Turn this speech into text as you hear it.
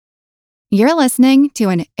You're listening to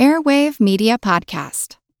an Airwave Media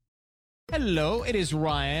Podcast. Hello, it is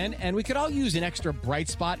Ryan, and we could all use an extra bright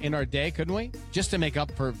spot in our day, couldn't we? Just to make up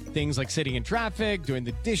for things like sitting in traffic, doing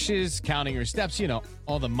the dishes, counting your steps, you know,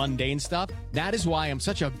 all the mundane stuff. That is why I'm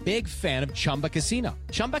such a big fan of Chumba Casino.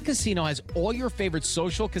 Chumba Casino has all your favorite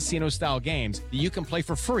social casino-style games that you can play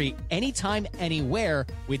for free anytime, anywhere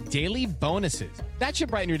with daily bonuses. That should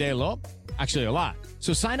brighten your day a little. Actually, a lot.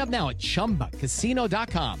 So sign up now at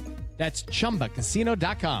ChumbaCasino.com. That's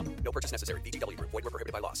ChumbaCasino.com. No purchase necessary. VGW Group. Void where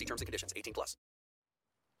prohibited by law. See terms and conditions. 18 plus.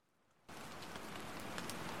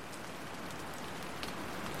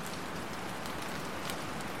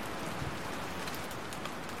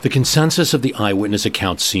 The consensus of the eyewitness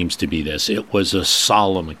accounts seems to be this. It was a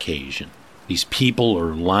solemn occasion. These people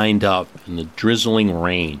are lined up in the drizzling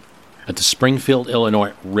rain at the Springfield,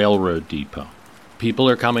 Illinois Railroad Depot. People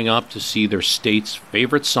are coming up to see their state's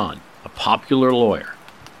favorite son, a popular lawyer,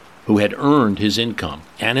 who had earned his income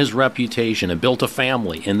and his reputation and built a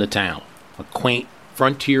family in the town, a quaint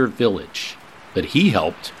frontier village that he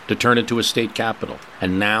helped to turn into a state capital.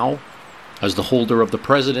 And now, as the holder of the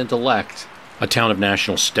president-elect, a town of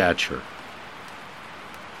national stature.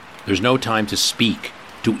 There's no time to speak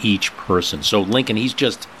to each person. So Lincoln, he's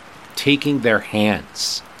just taking their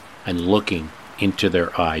hands and looking into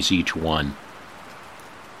their eyes, each one.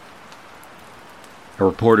 A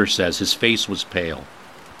reporter says his face was pale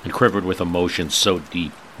and quivered with emotion so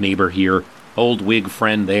deep. Neighbor here, old Whig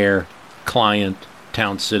friend there, client,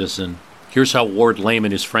 town citizen. Here's how Ward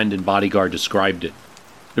Layman, his friend and bodyguard, described it.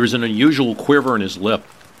 There was an unusual quiver in his lip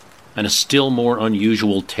and a still more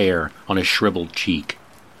unusual tear on his shriveled cheek.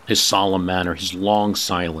 His solemn manner, his long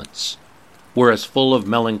silence, were as full of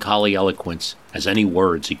melancholy eloquence as any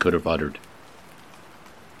words he could have uttered.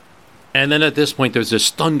 And then at this point there's this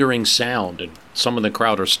thundering sound, and some of the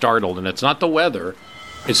crowd are startled, and it's not the weather,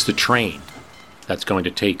 it's the train that's going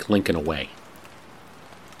to take Lincoln away.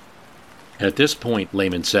 And at this point,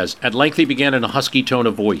 Layman says, at length he began in a husky tone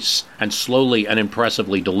of voice, and slowly and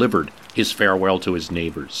impressively delivered his farewell to his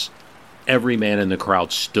neighbors. Every man in the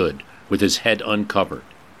crowd stood with his head uncovered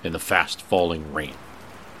in the fast-falling rain.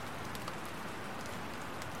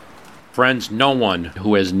 Friends, no one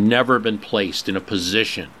who has never been placed in a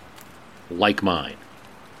position like mine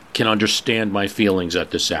can understand my feelings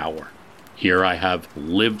at this hour. Here I have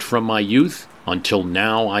lived from my youth until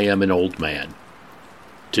now I am an old man.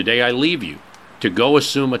 Today I leave you to go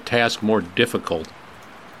assume a task more difficult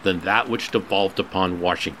than that which devolved upon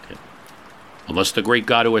Washington. Unless the great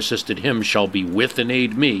God who assisted him shall be with and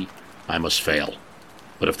aid me, I must fail.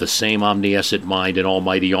 But if the same omniscient mind and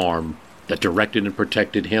almighty arm that directed and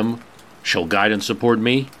protected him shall guide and support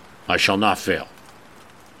me, I shall not fail.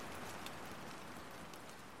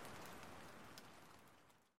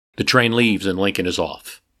 The train leaves and Lincoln is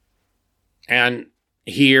off. And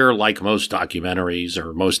here, like most documentaries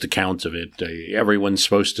or most accounts of it, everyone's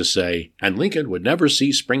supposed to say, and Lincoln would never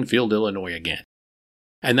see Springfield, Illinois again.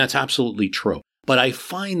 And that's absolutely true. But I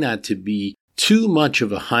find that to be too much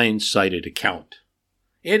of a hindsighted account.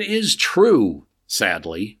 It is true,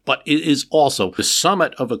 sadly, but it is also the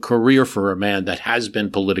summit of a career for a man that has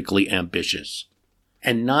been politically ambitious.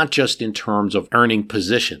 And not just in terms of earning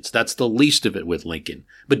positions. That's the least of it with Lincoln.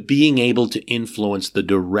 But being able to influence the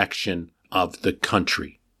direction of the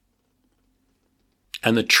country.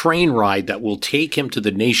 And the train ride that will take him to the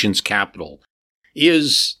nation's capital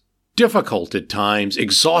is difficult at times,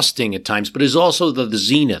 exhausting at times, but is also the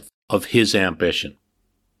zenith of his ambition.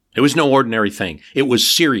 It was no ordinary thing. It was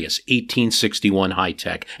serious 1861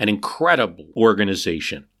 high-tech, an incredible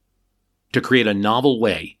organization to create a novel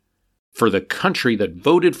way for the country that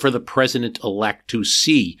voted for the president-elect to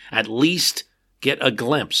see, at least get a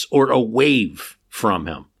glimpse or a wave from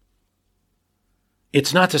him.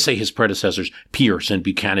 It's not to say his predecessors, Pierce and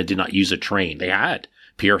Buchanan, did not use a train. They had.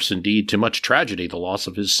 Pierce, indeed, to much tragedy, the loss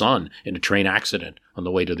of his son in a train accident on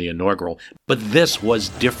the way to the inaugural. But this was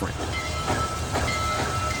different.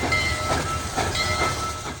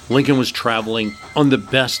 Lincoln was traveling on the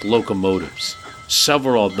best locomotives.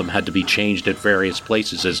 Several of them had to be changed at various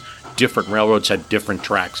places as different railroads had different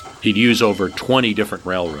tracks. He'd use over 20 different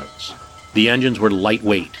railroads. The engines were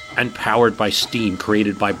lightweight and powered by steam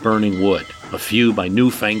created by burning wood, a few by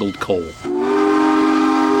newfangled coal.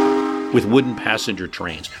 With wooden passenger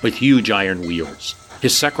trains, with huge iron wheels.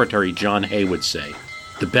 His secretary, John Hay, would say,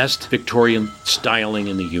 the best Victorian styling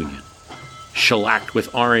in the Union. Shellacked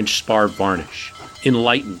with orange spar varnish,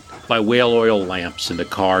 enlightened by whale oil lamps in the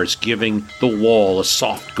cars, giving the wall a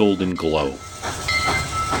soft golden glow.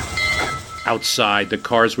 Outside, the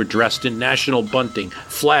cars were dressed in national bunting,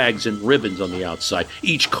 flags and ribbons on the outside,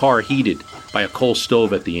 each car heated by a coal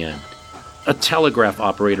stove at the end. a telegraph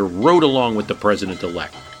operator rode along with the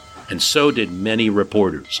president-elect, and so did many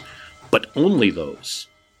reporters, but only those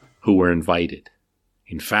who were invited.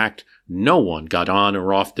 In fact, no one got on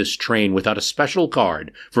or off this train without a special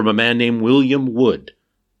card from a man named William Wood.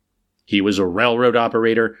 He was a railroad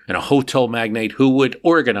operator and a hotel magnate who would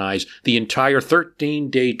organize the entire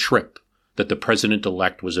 13-day trip that the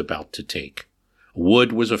president-elect was about to take.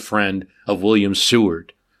 Wood was a friend of William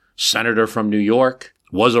Seward, senator from New York,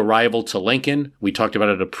 was a rival to Lincoln. We talked about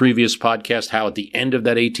it in a previous podcast, how at the end of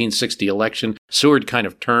that 1860 election, Seward kind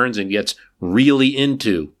of turns and gets really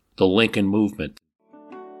into the Lincoln movement.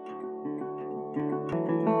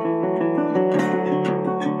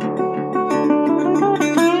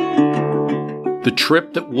 The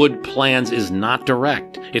trip that Wood plans is not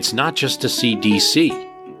direct. It's not just to see D.C.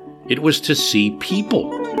 It was to see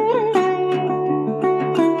people.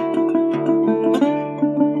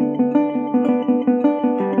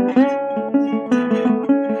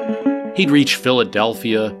 He'd reach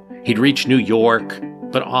Philadelphia, he'd reach New York,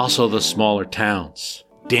 but also the smaller towns.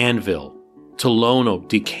 Danville, Tolono,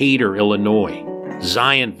 Decatur, Illinois,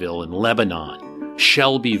 Zionville in Lebanon,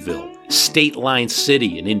 Shelbyville, State Line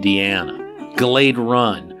City in Indiana, Glade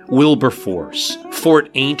Run, Wilberforce,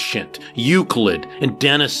 Fort Ancient, Euclid, and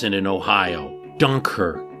Denison in Ohio,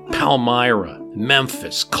 Dunkirk, Palmyra,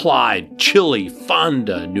 Memphis, Clyde, Chile,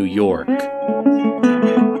 Fonda, New York,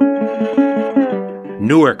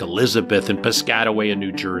 Newark, Elizabeth, and Piscataway in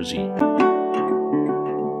New Jersey.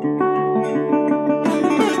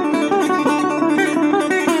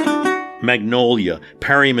 Magnolia,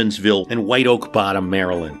 Perrymansville, and White Oak Bottom,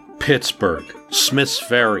 Maryland, Pittsburgh, Smiths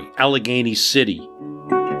Ferry, Allegheny City,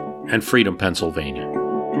 and Freedom, Pennsylvania.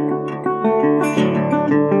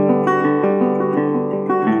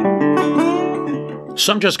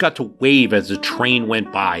 Some just got to wave as the train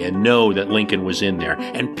went by and know that Lincoln was in there,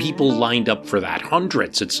 and people lined up for that,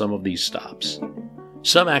 hundreds at some of these stops.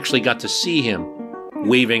 Some actually got to see him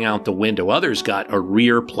waving out the window. Others got a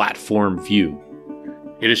rear platform view.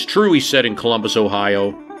 "It is true," he said in Columbus,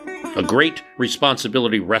 Ohio, "a great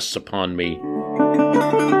responsibility rests upon me.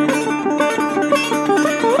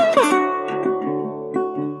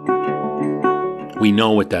 We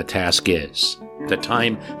know what that task is. The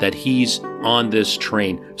time that he's on this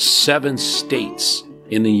train, 7 states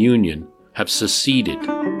in the Union have seceded.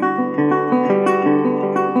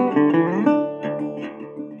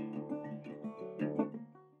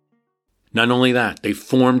 Not only that, they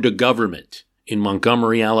formed a government in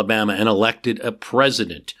Montgomery, Alabama, and elected a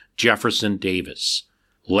president, Jefferson Davis.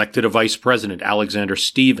 Elected a vice president, Alexander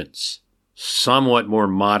Stephens. Somewhat more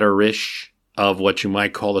moderate-ish of what you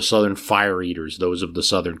might call the Southern fire eaters, those of the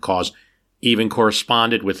Southern cause, even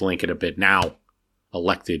corresponded with Lincoln a bit, now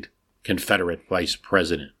elected Confederate vice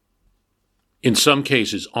president. In some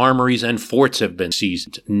cases, armories and forts have been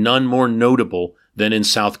seized, none more notable than in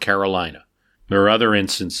South Carolina. There are other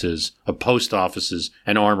instances of post offices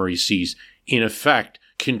and armories seized. In effect,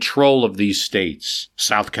 control of these states,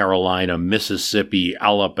 South Carolina, Mississippi,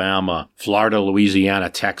 Alabama, Florida, Louisiana,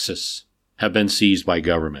 Texas, have been seized by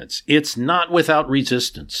governments. It's not without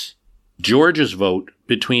resistance. Georgia's vote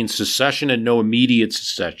between secession and no immediate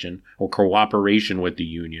secession or cooperation with the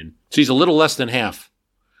Union sees a little less than half.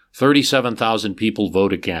 37,000 people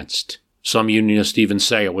vote against. Some Unionists even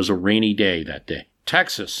say it was a rainy day that day.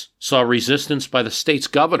 Texas saw resistance by the state's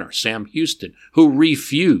governor, Sam Houston, who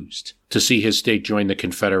refused to see his state join the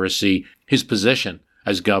Confederacy. His position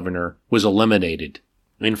as governor was eliminated.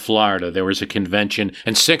 In Florida, there was a convention,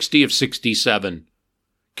 and 60 of 67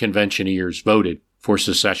 conventioneers voted for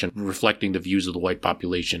secession, reflecting the views of the white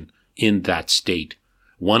population in that state.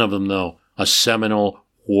 One of them, though, a Seminole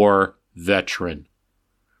War veteran,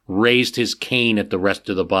 raised his cane at the rest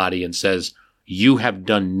of the body and says, "You have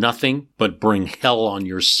done nothing but bring hell on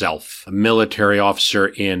yourself." A military officer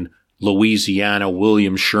in Louisiana,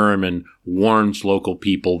 William Sherman, warns local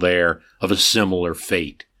people there of a similar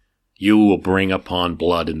fate. You will bring upon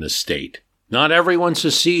blood in the state. Not everyone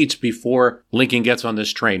secedes before Lincoln gets on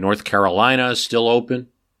this train. North Carolina is still open.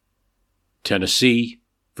 Tennessee,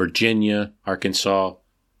 Virginia, Arkansas.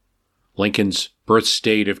 Lincoln's birth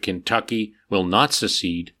state of Kentucky will not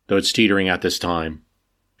secede, though it's teetering at this time.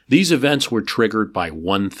 These events were triggered by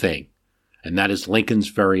one thing, and that is Lincoln's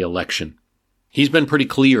very election. He's been pretty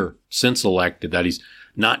clear since elected that he's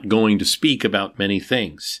not going to speak about many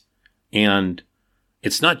things. And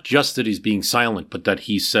it's not just that he's being silent, but that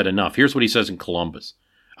he's said enough. Here's what he says in Columbus.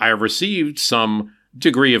 "I have received some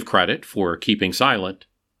degree of credit for keeping silent.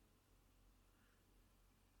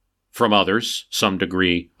 From others, some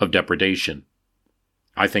degree of depredation.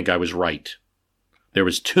 I think I was right. There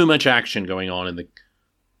was too much action going on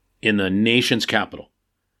in the nation's capital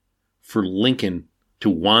for Lincoln to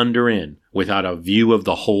wander in without a view of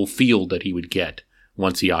the whole field that he would get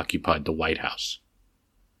once he occupied the White House.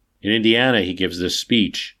 In Indiana, he gives this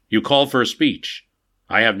speech. You called for a speech.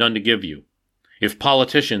 I have none to give you. If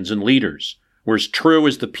politicians and leaders were as true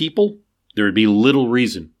as the people, there would be little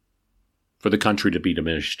reason for the country to be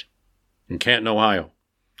diminished. In Canton, Ohio,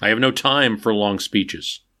 I have no time for long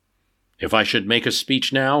speeches. If I should make a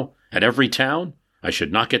speech now at every town, I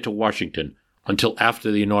should not get to Washington until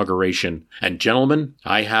after the inauguration. And gentlemen,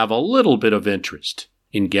 I have a little bit of interest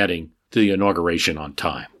in getting to the inauguration on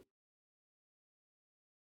time.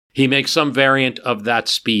 He makes some variant of that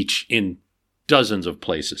speech in dozens of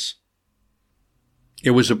places.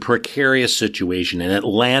 It was a precarious situation. An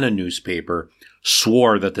Atlanta newspaper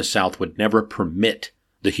swore that the South would never permit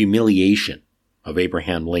the humiliation of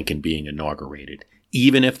Abraham Lincoln being inaugurated,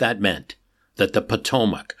 even if that meant that the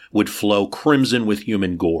Potomac would flow crimson with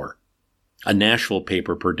human gore. A Nashville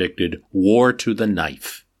paper predicted war to the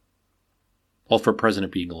knife, all for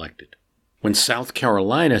president being elected. When South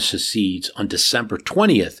Carolina secedes on December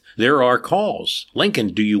 20th, there are calls.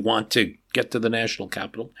 Lincoln, do you want to get to the national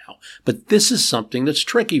capital now? But this is something that's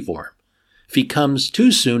tricky for him. If he comes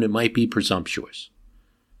too soon, it might be presumptuous.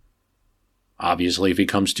 Obviously, if he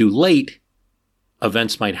comes too late,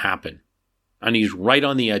 events might happen. And he's right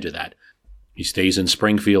on the edge of that. He stays in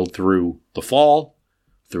Springfield through the fall,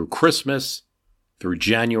 through Christmas, through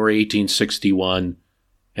January 1861,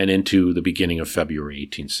 and into the beginning of February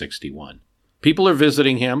 1861. People are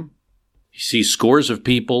visiting him. He sees scores of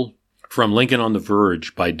people. From Lincoln on the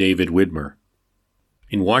Verge by David Widmer.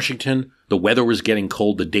 In Washington, the weather was getting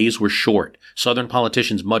cold, the days were short. Southern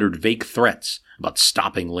politicians muttered vague threats about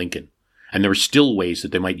stopping Lincoln, and there were still ways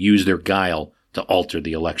that they might use their guile to alter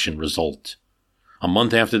the election result. A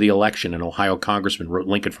month after the election, an Ohio congressman wrote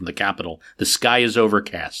Lincoln from the Capitol, "The sky is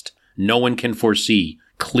overcast. No one can foresee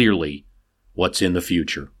clearly what's in the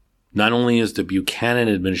future." Not only is the Buchanan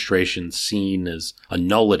administration seen as a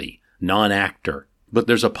nullity, non-actor, but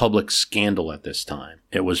there's a public scandal at this time.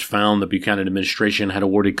 It was found the Buchanan administration had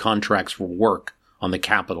awarded contracts for work on the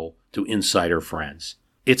Capitol to insider friends.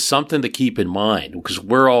 It's something to keep in mind because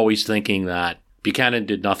we're always thinking that Buchanan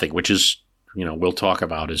did nothing, which is, we'll talk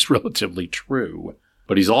about is relatively true.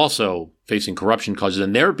 But he's also facing corruption charges,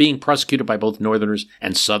 and they're being prosecuted by both Northerners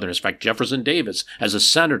and Southerners. In fact, Jefferson Davis, as a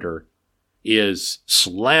senator, is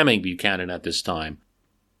slamming Buchanan at this time.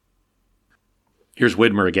 Here's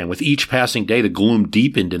Widmer again. With each passing day, the gloom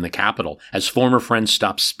deepened in the Capitol as former friends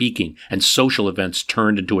stopped speaking and social events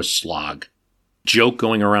turned into a slog. Joke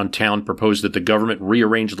going around town proposed that the government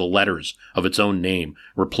rearrange the letters of its own name,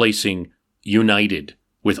 replacing United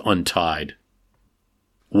with Untied.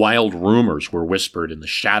 Wild rumors were whispered in the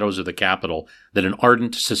shadows of the Capitol that an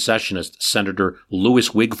ardent secessionist, Senator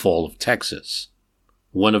Louis Wigfall of Texas,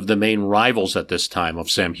 one of the main rivals at this time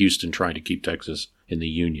of Sam Houston trying to keep Texas in the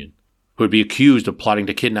Union, who would be accused of plotting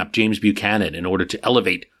to kidnap James Buchanan in order to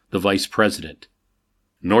elevate the vice president.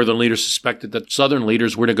 Northern leaders suspected that Southern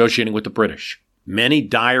leaders were negotiating with the British. Many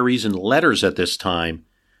diaries and letters at this time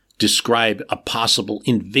describe a possible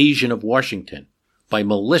invasion of Washington by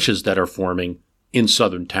militias that are forming in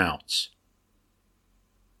Southern towns.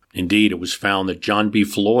 Indeed, it was found that John B.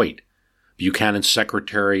 Floyd, Buchanan's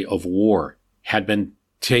Secretary of War, had been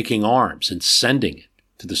taking arms and sending it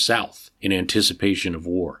to the South in anticipation of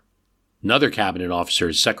war. Another cabinet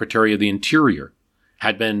officer, Secretary of the Interior,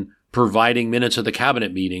 had been providing minutes of the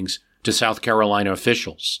cabinet meetings to South Carolina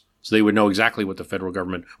officials, so they would know exactly what the federal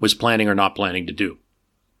government was planning or not planning to do.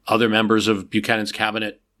 Other members of Buchanan's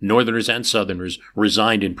cabinet, Northerners and Southerners,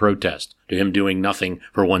 resigned in protest to him doing nothing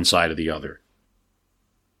for one side or the other.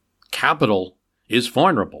 Capitol is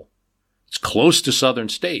vulnerable. It's close to Southern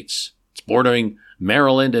states. It's bordering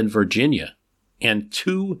Maryland and Virginia. And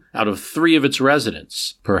 2 out of 3 of its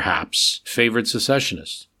residents, perhaps, favored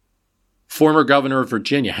secessionists. Former governor of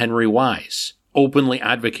Virginia, Henry Wise, openly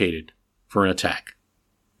advocated for an attack.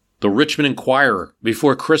 The Richmond Enquirer,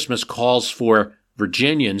 before Christmas, calls for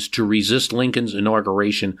Virginians to resist Lincoln's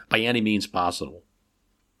inauguration by any means possible.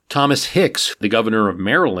 Thomas Hicks, the governor of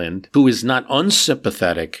Maryland, who is not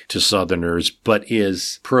unsympathetic to Southerners but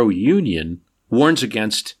is pro-Union, warns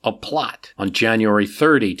against a plot on January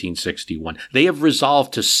 3rd, 1861. They have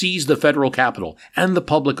resolved to seize the federal Capitol and the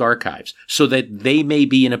public archives so that they may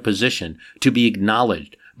be in a position to be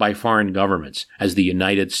acknowledged by foreign governments as the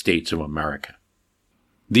United States of America.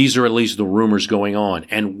 These are at least the rumors going on.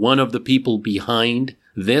 And one of the people behind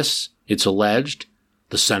this, it's alleged,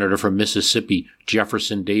 the senator from Mississippi,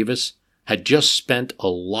 Jefferson Davis, had just spent a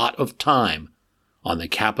lot of time on the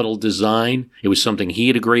Capitol design. It was something he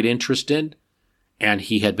had a great interest in. and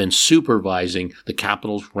he had been supervising the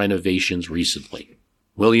Capitol's renovations recently.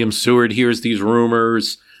 William Seward hears these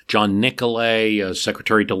rumors. John Nicolay,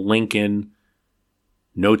 secretary to Lincoln,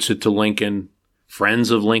 notes it to Lincoln.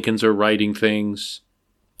 Friends of Lincoln's are writing things.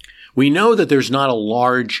 We know that there's not a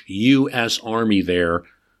large U.S. Army there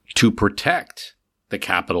to protect the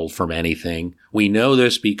Capitol from anything. We know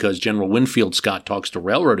this because General Winfield Scott talks to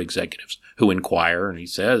railroad executives who inquire, and he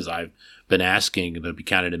says, I've been asking the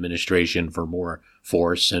Buchanan administration for more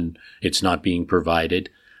force, and it's not being provided.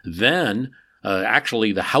 Then,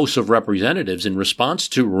 actually, the House of Representatives, in response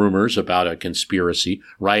to rumors about a conspiracy,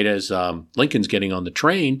 right as Lincoln's getting on the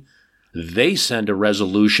train, they send a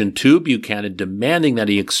resolution to Buchanan demanding that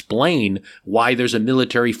he explain why there's a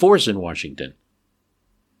military force in Washington.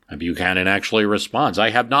 And Buchanan actually responds, I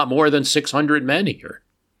have not more than 600 men here.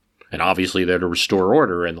 And obviously they're to restore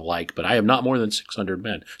order and the like, but I have not more than 600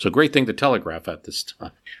 men. So great thing to telegraph at this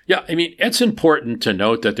time. Yeah, I mean, it's important to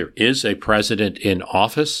note that there is a president in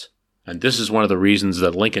office. And this is one of the reasons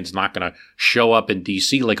that Lincoln's not going to show up in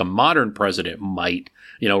D.C. like a modern president might,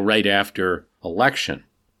 right after election.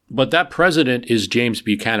 But that president is James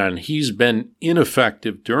Buchanan. He's been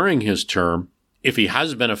ineffective during his term. If he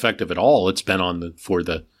has been effective at all, it's been for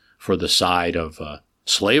the side of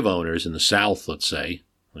slave owners in the South, let's say.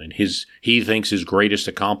 And he thinks his greatest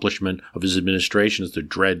accomplishment of his administration is the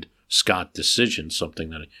Dred Scott decision, something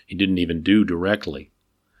that he didn't even do directly.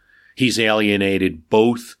 He's alienated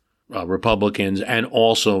both Republicans and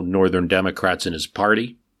also Northern Democrats in his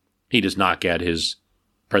party. He does not get his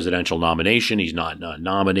presidential nomination. He's not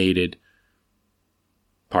nominated.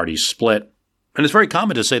 Parties split. And it's very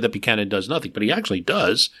common to say that Buchanan does nothing, but he actually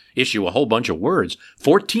does issue a whole bunch of words,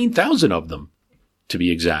 14,000 of them, to be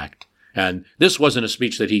exact. And this wasn't a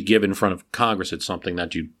speech that he'd give in front of Congress. It's something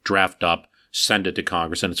that you draft up, send it to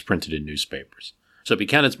Congress, and it's printed in newspapers. So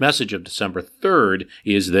Buchanan's message of December 3rd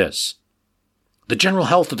is this. The general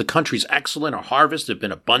health of the country is excellent. Our harvests have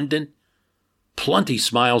been abundant. Plenty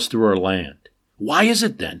smiles through our land. Why is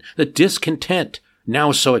it then that discontent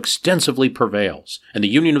now so extensively prevails, and the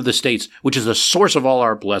union of the states, which is the source of all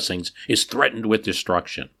our blessings, is threatened with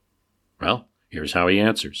destruction? Well, here's how he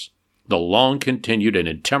answers. The long-continued and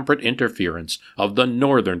intemperate interference of the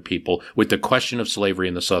northern people with the question of slavery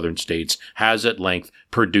in the southern states has at length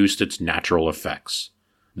produced its natural effects.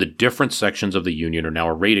 The different sections of the Union are now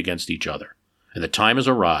arrayed against each other, and the time has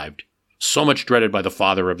arrived, so much dreaded by the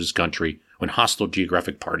father of his country, when hostile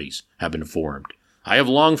geographic parties have been formed. I have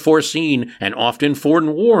long foreseen and often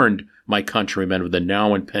forewarned my countrymen of the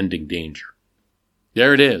now impending danger.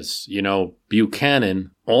 There it is.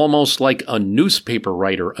 Buchanan, almost like a newspaper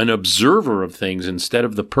writer, an observer of things instead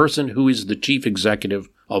of the person who is the chief executive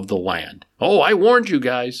of the land. Oh, I warned you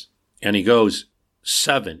guys. And he goes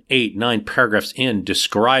 7, 8, 9 paragraphs in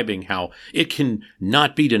describing how it can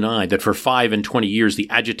not be denied that for 5 and 20 years the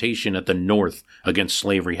agitation at the North against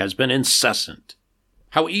slavery has been incessant.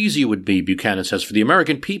 How easy it would be, Buchanan says, for the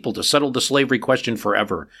American people to settle the slavery question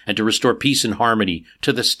forever and to restore peace and harmony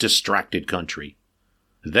to this distracted country.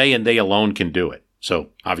 They and they alone can do it. So,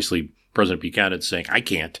 obviously, President Buchanan's saying, I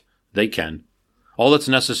can't. They can. All that's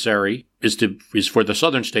necessary is for the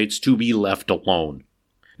southern states to be left alone.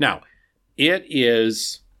 Now, it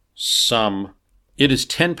is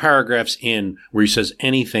 10 paragraphs in where he says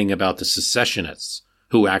anything about the secessionists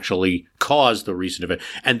who actually caused the recent event.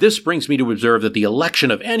 And this brings me to observe that the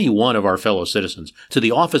election of any one of our fellow citizens to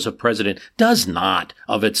the office of president does not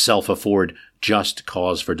of itself afford just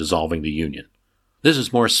cause for dissolving the Union. This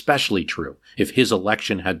is more especially true if his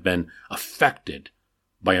election had been affected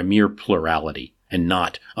by a mere plurality and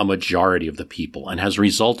not a majority of the people, and has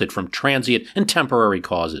resulted from transient and temporary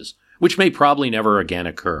causes, which may probably never again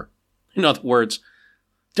occur. In other words,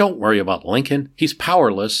 don't worry about Lincoln. He's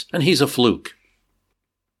powerless, and he's a fluke.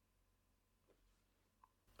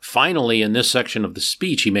 Finally, in this section of the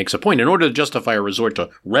speech, he makes a point. In order to justify a resort to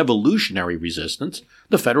revolutionary resistance,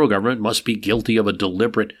 the federal government must be guilty of a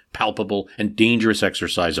deliberate, palpable, and dangerous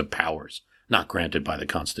exercise of powers not granted by the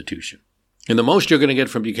Constitution. And the most you're going to get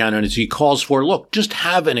from Buchanan is he calls for, look, just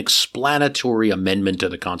have an explanatory amendment to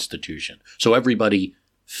the Constitution so everybody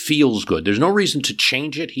feels good. There's no reason to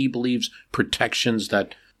change it. He believes protections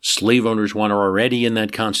that slave owners want are already in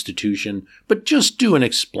that Constitution, but just do an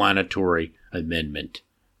explanatory amendment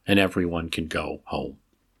and everyone can go home.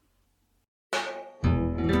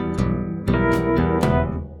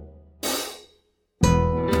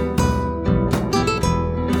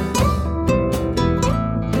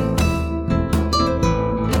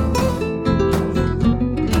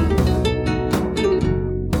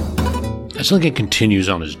 As Lincoln continues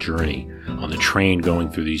on his journey On the train going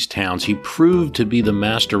through these towns, he proved to be the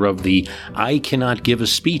master of the I cannot give a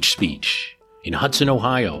speech. In Hudson,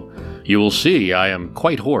 Ohio, you will see I am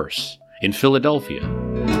quite hoarse. In Philadelphia,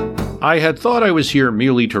 I had thought I was here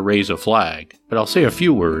merely to raise a flag, but I'll say a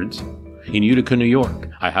few words. In Utica, New York,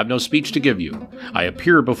 I have no speech to give you. I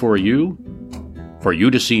appear before you, for you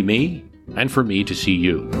to see me, and for me to see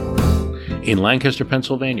you. In Lancaster,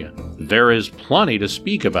 Pennsylvania, there is plenty to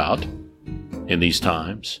speak about in these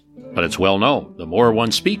times, but it's well known, the more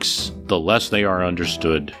one speaks, the less they are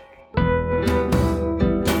understood.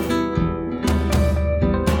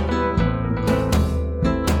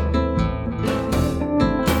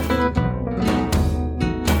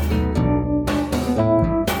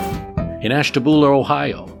 In Ashtabula,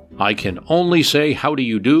 Ohio, I can only say how do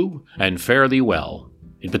you do and fare thee well.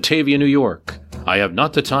 In Batavia, New York, I have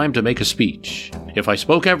not the time to make a speech. If I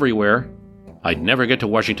spoke everywhere, I'd never get to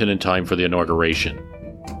Washington in time for the inauguration.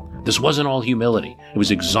 This wasn't all humility. It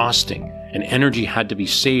was exhausting, and energy had to be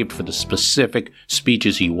saved for the specific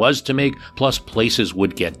speeches he was to make, plus places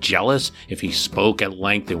would get jealous if he spoke at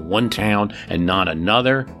length in one town and not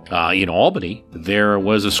another. In Albany, there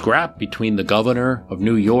was a scrap between the governor of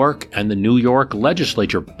New York and the New York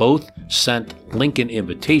legislature. Both sent Lincoln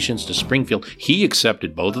invitations to Springfield. He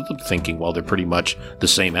accepted both of them, thinking, well, they're pretty much the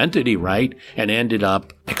same entity, right? And ended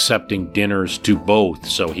up accepting dinners to both.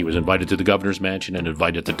 So he was invited to the governor's mansion and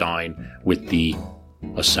invited to dine with the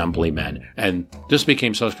assemblymen. And this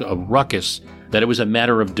became such a ruckus that it was a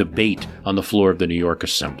matter of debate on the floor of the New York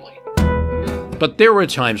Assembly. But there were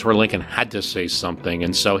times where Lincoln had to say something,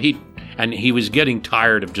 and so he was getting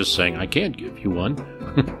tired of just saying, I can't give you one.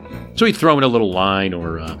 So he'd throw in a little line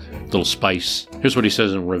or a little spice. Here's what he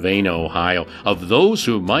says in Ravenna, Ohio. Of those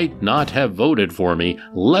who might not have voted for me,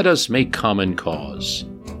 let us make common cause.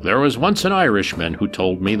 There was once an Irishman who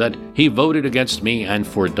told me that he voted against me and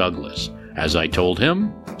for Douglas. As I told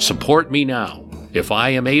him, support me now. If I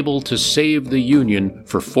am able to save the Union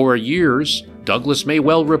for 4 years, Douglas may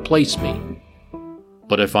well replace me.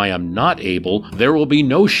 But if I am not able, there will be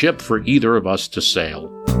no ship for either of us to sail.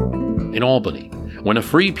 In Albany, when a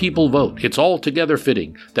free people vote, it's altogether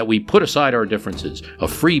fitting that we put aside our differences. A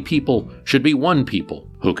free people should be one people.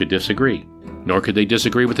 Who could disagree? Nor could they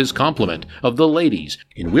disagree with his compliment of the ladies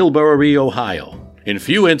in Wilbury, Ohio. In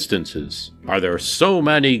few instances are there so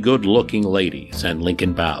many good-looking ladies, and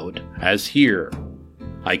Lincoln bowed, as here.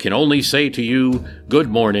 I can only say to you, good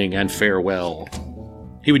morning and farewell.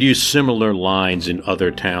 He would use similar lines in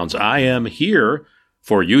other towns. I am here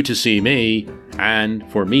for you to see me, and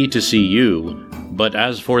for me to see you. But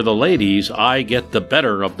as for the ladies, I get the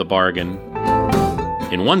better of the bargain.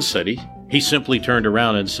 In one city, he simply turned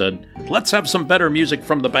around and said, let's have some better music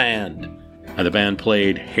from the band. And the band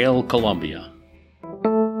played Hail Columbia.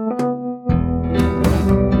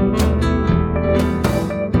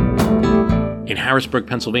 In Harrisburg,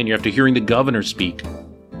 Pennsylvania, after hearing the governor speak,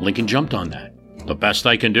 Lincoln jumped on that. The best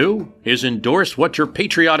I can do is endorse what your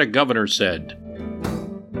patriotic governor said.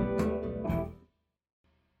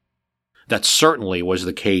 That certainly was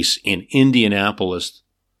the case in Indianapolis,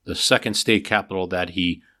 the second state capital that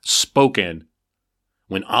he spoke in,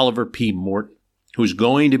 when Oliver P. Morton, who's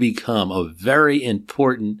going to become a very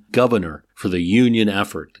important governor for the Union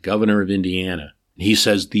effort, the governor of Indiana, he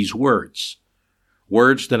says these words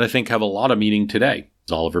that I think have a lot of meaning today.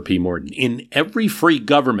 It's Oliver P. Morton. In every free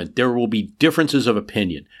government, there will be differences of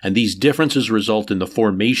opinion, and these differences result in the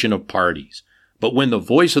formation of parties. But when the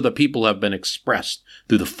voice of the people have been expressed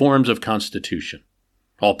through the forms of constitution,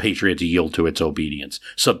 all patriots yield to its obedience.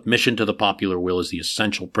 Submission to the popular will is the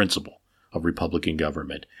essential principle of Republican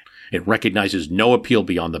government. It recognizes no appeal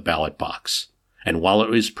beyond the ballot box. And while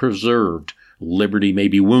it is preserved, liberty may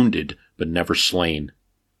be wounded, but never slain.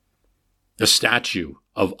 The statue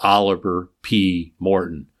of Oliver P.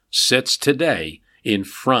 Morton sits today in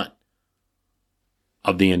front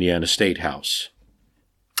of the Indiana State House.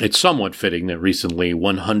 It's somewhat fitting that recently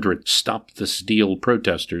 100 Stop the Steal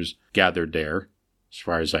protesters gathered there. As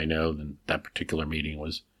far as I know, that particular meeting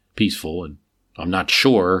was peaceful, and I'm not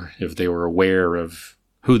sure if they were aware of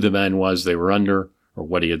who the man was they were under or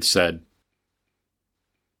what he had said.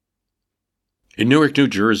 In Newark, New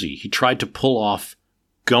Jersey, he tried to pull off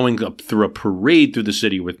going up through a parade through the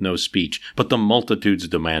city with no speech, but the multitudes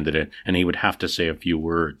demanded it, and he would have to say a few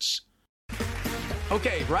words.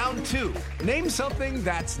 Okay, round 2. Name something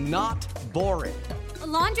that's not boring. A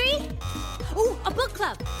laundry? Ooh, a book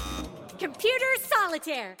club. Computer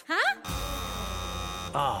solitaire, huh?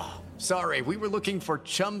 Ah, sorry, we were looking for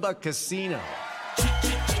Chumba Casino.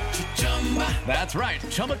 That's right.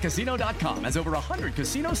 ChumbaCasino.com has over 100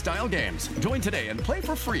 casino-style games. Join today and play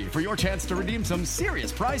for free for your chance to redeem some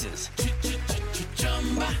serious prizes.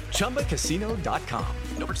 ChumbaCasino.com.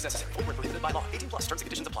 No purchase necessary. Void where prohibited by law. 18 plus. Terms and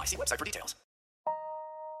conditions apply. See website for details.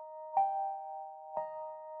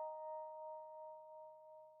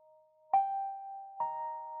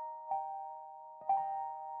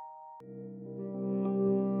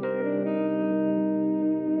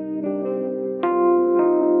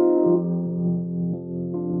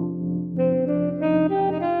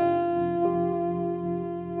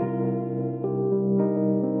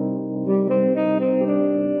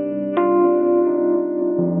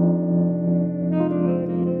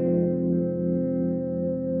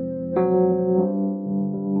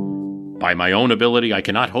 By my own ability, I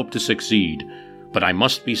cannot hope to succeed, but I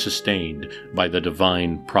must be sustained by the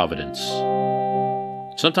divine providence.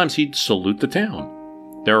 Sometimes he'd salute the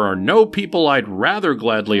town. There are no people I'd rather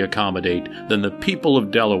gladly accommodate than the people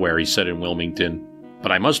of Delaware, he said in Wilmington,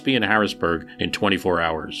 but I must be in Harrisburg in 24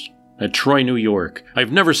 hours. At Troy, New York,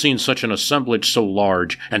 I've never seen such an assemblage so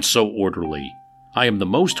large and so orderly. I am the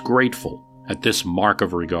most grateful at this mark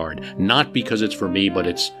of regard, not because it's for me, but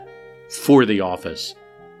it's for the office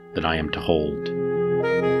that I am to hold.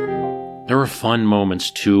 There were fun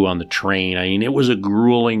moments, too, on the train. I mean, it was a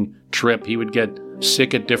grueling trip. He would get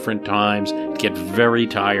sick at different times, get very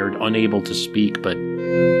tired, unable to speak, but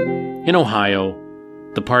in Ohio,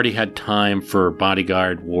 the party had time for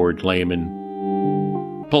bodyguard Ward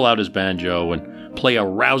Layman pull out his banjo and play a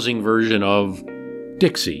rousing version of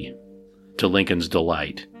Dixie to Lincoln's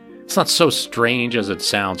delight. It's not so strange as it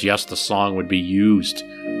sounds. Yes, the song would be used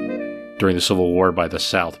during the Civil War by the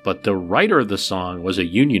South, but the writer of the song was a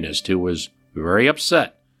Unionist who was very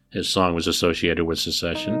upset his song was associated with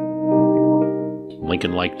secession.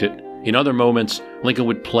 Lincoln liked it. In other moments, Lincoln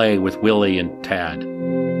would play with Willie and Tad.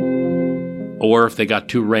 Or if they got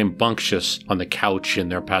too rambunctious on the couch in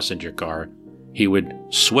their passenger car, he would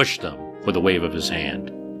swish them with a wave of his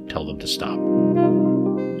hand, tell them to stop.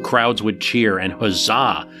 Crowds would cheer and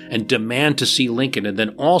huzzah and demand to see Lincoln, and then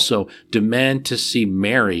also demand to see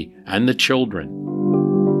Mary and the children.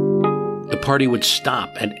 The party would stop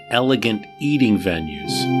at elegant eating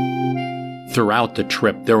venues. Throughout the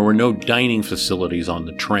trip, there were no dining facilities on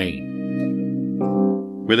the train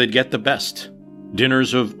where they'd get the best.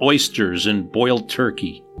 Dinners of oysters and boiled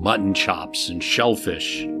turkey, mutton chops and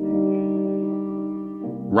shellfish.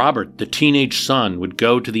 Robert, the teenage son, would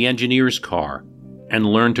go to the engineer's car and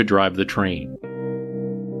learn to drive the train.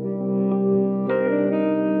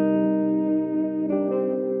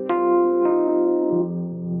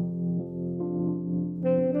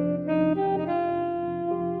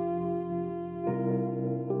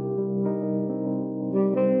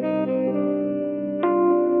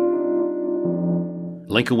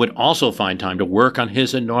 Lincoln would also find time to work on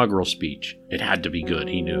his inaugural speech. It had to be good,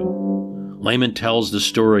 he knew. Layman tells the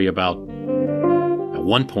story about, at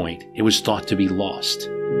one point, it was thought to be lost.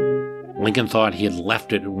 Lincoln thought he had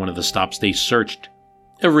left it at one of the stops. They searched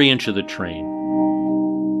every inch of the train.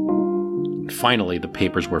 Finally, the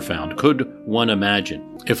papers were found. Could one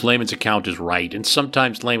imagine if Layman's account is right? And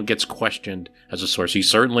sometimes Layman gets questioned as a source. He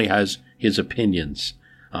certainly has his opinions.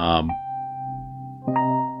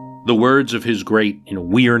 The words of his great,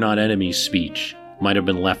 "We are not enemies" speech might have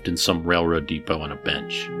been left in some railroad depot on a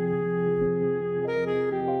bench.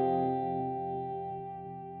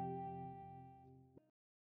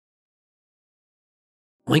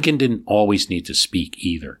 Lincoln didn't always need to speak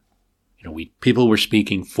either. People were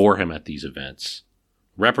speaking for him at these events,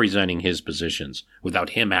 representing his positions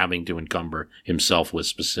without him having to encumber himself with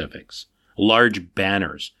specifics. Large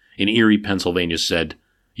banners in Erie, Pennsylvania said,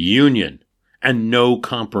 "Union and no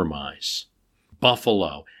compromise."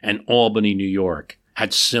 Buffalo and Albany, New York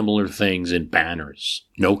had similar things in banners.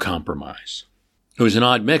 No compromise. It was an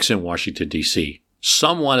odd mix in Washington, D.C.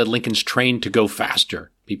 Some wanted Lincoln's train to go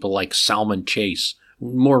faster. People like Salmon Chase,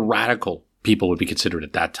 more radical people would be considered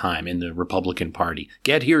at that time in the Republican Party.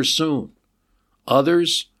 Get here soon.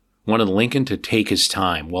 Others wanted Lincoln to take his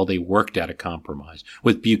time while they worked at a compromise,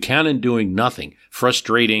 with Buchanan doing nothing,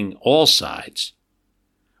 frustrating all sides.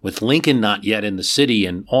 With Lincoln not yet in the city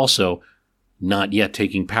and also not yet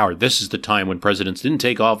taking power. This is the time when presidents didn't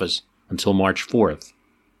take office until March 4th.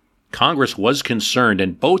 Congress was concerned,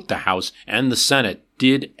 and both the House and the Senate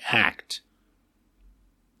did act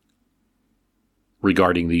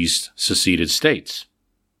regarding these seceded states.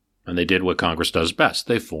 And they did what Congress does best.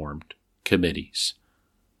 They formed committees.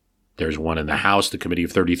 There's one in the House, the Committee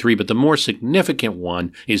of 33, but the more significant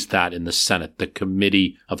one is that in the Senate, the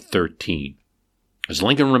Committee of 13. As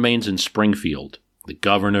Lincoln remains in Springfield, the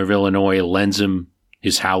governor of Illinois lends him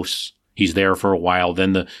his house. He's there for a while.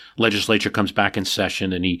 Then the legislature comes back in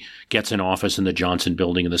session, and he gets an office in the Johnson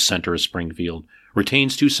Building in the center of Springfield.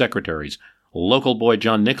 Retains 2 secretaries, local boy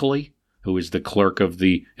John Nicholay, who is the clerk of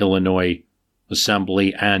the Illinois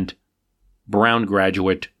Assembly, and Brown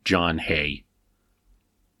graduate John Hay.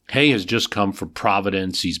 Hay has just come from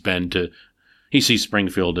Providence. He sees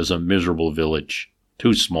Springfield as a miserable village,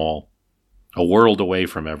 too small, a world away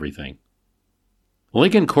from everything.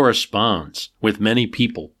 Lincoln corresponds with many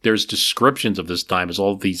people. There's descriptions of this time as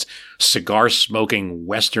all of these cigar-smoking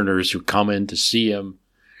Westerners who come in to see him.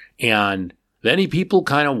 And many people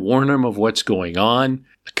kind of warn him of what's going on.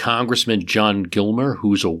 Congressman John Gilmer,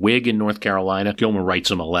 who's a Whig in North Carolina, Gilmer writes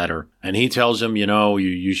him a letter. And he tells him,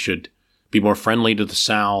 you should be more friendly to the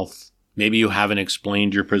South. Maybe you haven't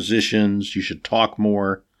explained your positions. You should talk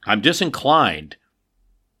more. I'm disinclined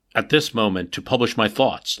at this moment to publish my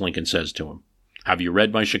thoughts, Lincoln says to him. Have you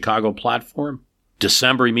read my Chicago platform?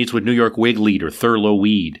 December, he meets with New York Whig leader Thurlow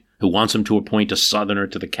Weed, who wants him to appoint a Southerner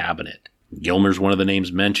to the cabinet. Gilmer's one of the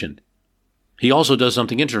names mentioned. He also does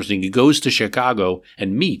something interesting. He goes to Chicago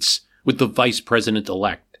and meets with the vice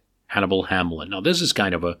president-elect, Hannibal Hamlin. Now, this is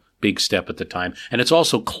kind of a big step at the time, and it's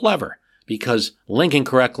also clever because Lincoln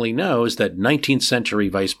correctly knows that 19th century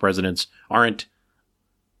vice presidents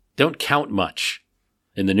don't count much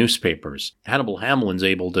in the newspapers. Hannibal Hamlin's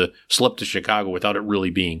able to slip to Chicago without it really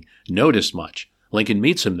being noticed much. Lincoln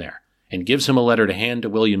meets him there and gives him a letter to hand to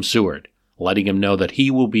William Seward, letting him know that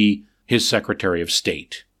he will be his Secretary of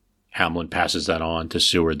State. Hamlin passes that on to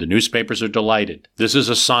Seward. The newspapers are delighted. This is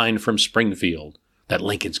a sign from Springfield that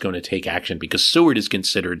Lincoln's going to take action because Seward is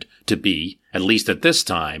considered to be, at least at this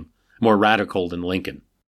time, more radical than Lincoln.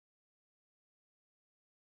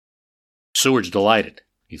 Seward's delighted.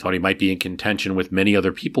 He thought he might be in contention with many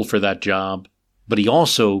other people for that job, but he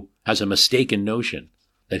also has a mistaken notion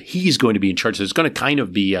that he's going to be in charge. There's going to kind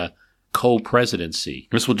of be a co-presidency.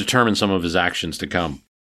 This will determine some of his actions to come.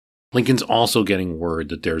 Lincoln's also getting word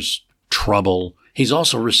that there's trouble. He's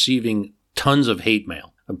also receiving tons of hate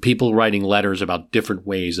mail of people writing letters about different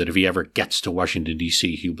ways that if he ever gets to Washington,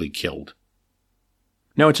 D.C., he'll be killed.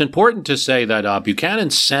 Now, it's important to say that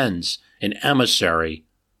Buchanan sends an emissary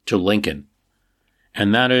to Lincoln,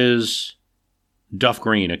 and that is Duff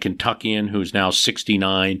Green, a Kentuckian who's now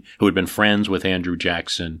 69, who had been friends with Andrew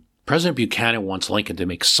Jackson. President Buchanan wants Lincoln to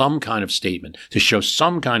make some kind of statement, to show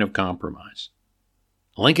some kind of compromise.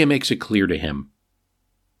 Lincoln makes it clear to him,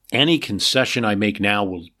 any concession I make now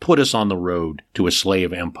will put us on the road to a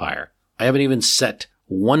slave empire. I haven't even set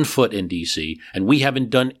one foot in D.C., and we haven't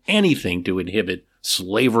done anything to inhibit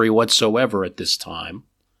slavery whatsoever at this time.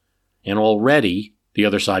 And already the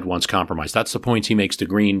other side wants compromise. That's the points he makes to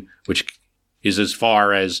Green, which is as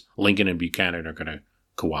far as Lincoln and Buchanan are going to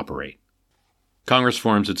cooperate. Congress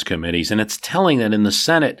forms its committees, and it's telling that in the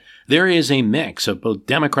Senate, there is a mix of both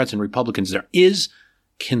Democrats and Republicans. There is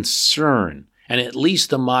concern, and at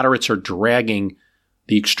least the moderates are dragging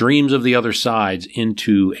the extremes of the other sides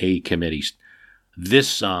into a committee.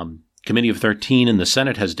 This Committee of 13 in the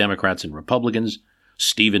Senate has Democrats and Republicans,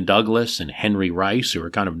 Stephen Douglas and Henry Rice, who are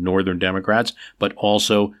kind of Northern Democrats, but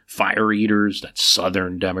also fire eaters, that's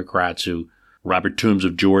Southern Democrats, Robert Toombs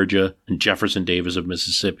of Georgia and Jefferson Davis of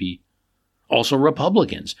Mississippi. Also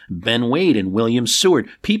Republicans, Ben Wade and William Seward,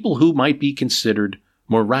 people who might be considered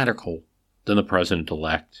more radical than the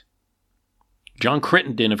president-elect. John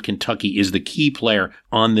Crittenden of Kentucky is the key player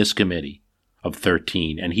on this committee of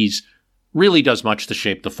 13, and he's really does much to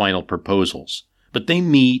shape the final proposals. But they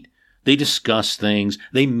meet, they discuss things,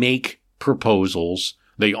 they make proposals,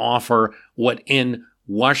 they offer what in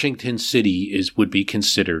Washington City would be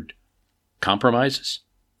considered compromises.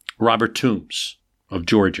 Robert Toombs of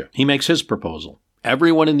Georgia, he makes his proposal.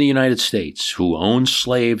 Everyone in the United States who owns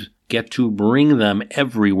slaves get to bring them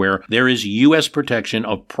everywhere. There is U.S. protection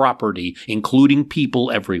of property, including people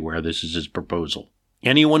everywhere. This is his proposal.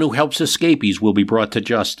 Anyone who helps escapees will be brought to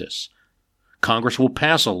justice. Congress will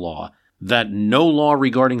pass a law that no law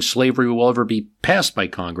regarding slavery will ever be passed by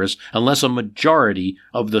Congress unless a majority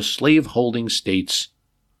of the slave-holding states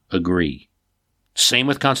agree. Same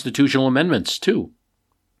with constitutional amendments, too.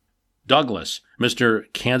 Douglas, Mr.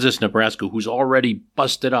 Kansas, Nebraska, who's already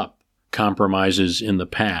busted up compromises in the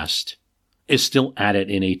past, is still at it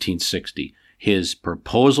in 1860. His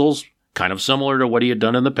proposals, kind of similar to what he had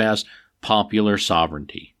done in the past, popular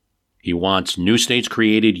sovereignty. He wants new states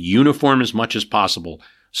created uniform as much as possible.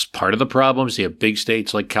 It's part of the problem is you have big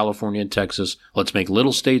states like California and Texas. Let's make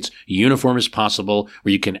little states uniform as possible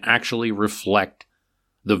where you can actually reflect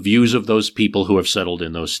the views of those people who have settled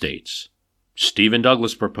in those states. Stephen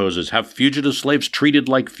Douglas proposes have fugitive slaves treated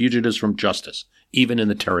like fugitives from justice, even in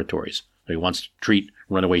the territories. He wants to treat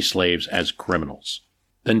runaway slaves as criminals.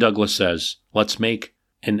 Then Douglas says, let's make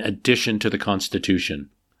an addition to the Constitution.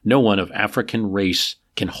 No one of African race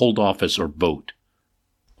can hold office or vote.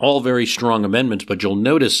 All very strong amendments, but you'll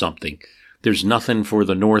notice something. There's nothing for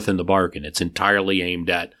the North in the bargain. It's entirely aimed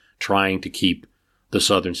at trying to keep the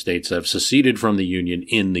southern states that have seceded from the Union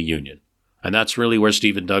in the Union. And that's really where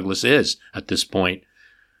Stephen Douglas is at this point.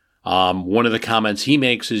 One of the comments he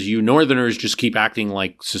makes is, you Northerners just keep acting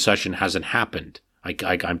like secession hasn't happened.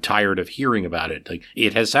 I'm tired of hearing about it. Like,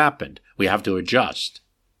 it has happened. We have to adjust.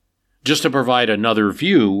 Just to provide another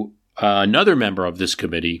view, another member of this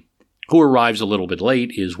committee who arrives a little bit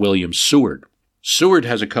late is William Seward. Seward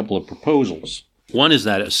has a couple of proposals. One is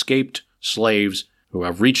that escaped slaves who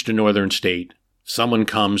have reached a northern state, someone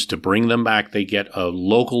comes to bring them back, they get a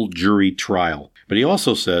local jury trial. But he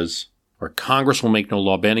also says, or Congress will make no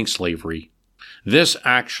law banning slavery. This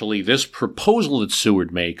proposal that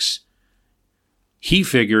Seward makes, he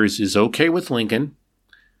figures is okay with Lincoln.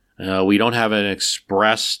 We don't have an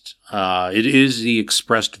expressed, it is the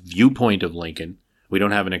expressed viewpoint of Lincoln. We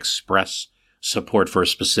don't have an express support for a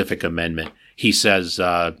specific amendment. He says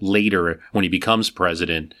later, when he becomes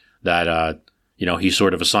president, that he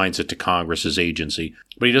sort of assigns it to Congress's agency.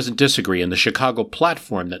 But he doesn't disagree. And the Chicago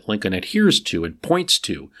platform that Lincoln adheres to and points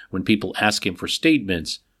to when people ask him for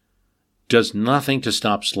statements does nothing to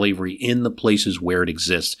stop slavery in the places where it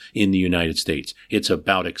exists in the United States. It's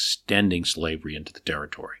about extending slavery into the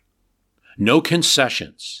territory. No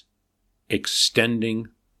concessions. Extending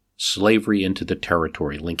slavery into the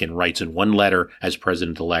territory, Lincoln writes in one letter as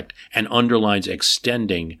president-elect, and underlines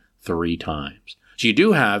extending 3 times. So you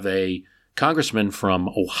do have a congressman from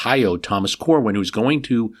Ohio, Thomas Corwin, who's going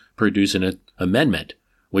to produce an amendment,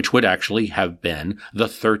 which would actually have been the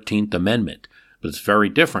 13th Amendment. But it's very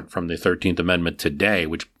different from the 13th Amendment today,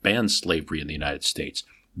 which bans slavery in the United States.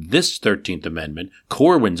 This 13th Amendment,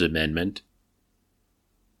 Corwin's amendment,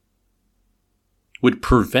 would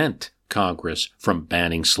prevent Congress from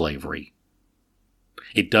banning slavery.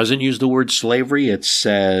 It doesn't use the word slavery. It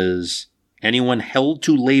says anyone held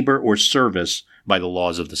to labor or service by the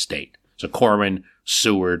laws of the state. So Corwin,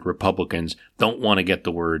 Seward, Republicans don't want to get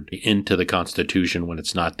the word into the Constitution when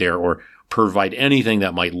it's not there, or provide anything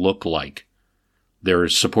that might look like they're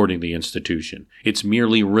supporting the institution. It's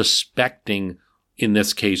merely respecting, in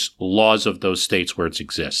this case, laws of those states where it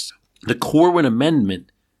exists. The Corwin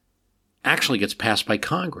Amendment actually gets passed by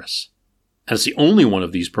Congress. And it's the only one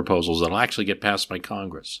of these proposals that'll actually get passed by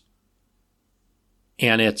Congress.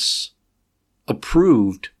 And it's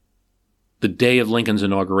approved the day of Lincoln's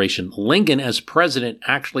inauguration. Lincoln, as president,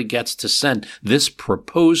 actually gets to send this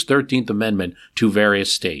proposed 13th Amendment to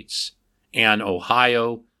various states. And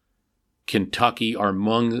Ohio, Kentucky are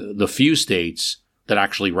among the few states that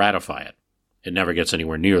actually ratify it. It never gets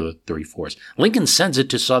anywhere near the 3/4. Lincoln sends it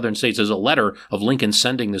to southern states. There's a letter of Lincoln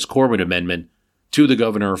sending this Corwin Amendment to the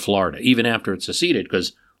governor of Florida, even after it's seceded,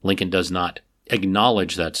 because Lincoln does not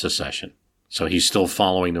acknowledge that secession. So he's still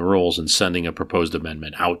following the rules and sending a proposed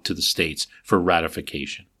amendment out to the states for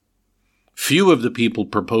ratification. Few of the people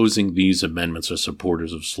proposing these amendments are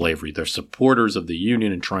supporters of slavery. They're supporters of the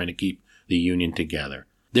Union and trying to keep the Union together.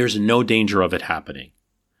 There's no danger of it happening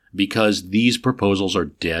because these proposals are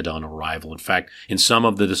dead on arrival. In fact, in some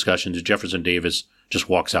of the discussions, Jefferson Davis just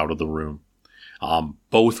walks out of the room.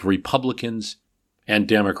 Both Republicans and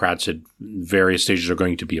Democrats at various stages are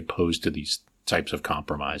going to be opposed to these types of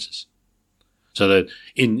compromises. So that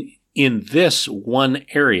in this one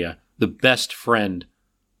area, the best friend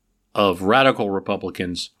of radical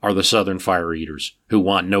Republicans are the Southern fire eaters who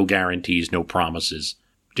want no guarantees, no promises.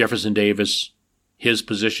 Jefferson Davis, his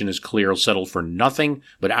position is clear. He'll settle for nothing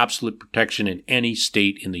but absolute protection in any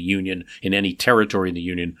state in the Union, in any territory in the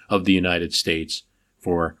Union of the United States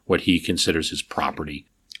for what he considers his property.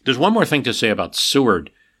 There's one more thing to say about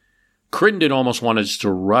Seward. Crittenden almost wanted us to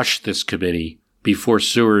rush this committee before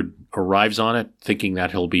Seward arrives on it, thinking that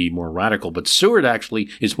he'll be more radical. But Seward actually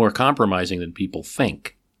is more compromising than people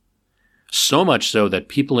think. So much so that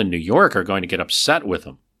people in New York are going to get upset with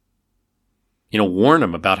him. Warn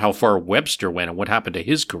him about how far Webster went and what happened to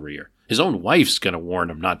his career. His own wife's going to warn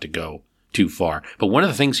him not to go too far. But one of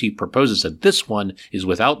the things he proposes, that this one is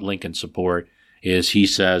without Lincoln support, is he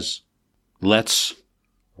says, let's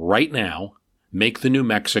right now make the New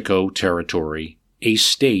Mexico Territory a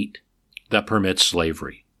state that permits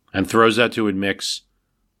slavery, and throws that to a mix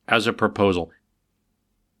as a proposal.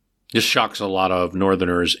 This shocks a lot of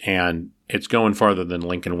Northerners, and it's going farther than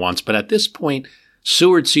Lincoln wants. But at this point,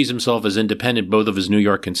 Seward sees himself as independent both of his New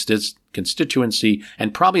York constituency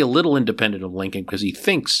and probably a little independent of Lincoln, because he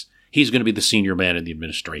thinks he's going to be the senior man in the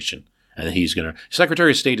administration. And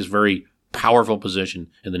Secretary of State is very powerful position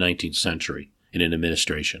in the 19th century in an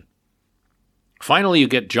administration. Finally, you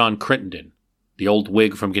get John Crittenden, the old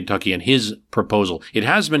Whig from Kentucky, and his proposal. It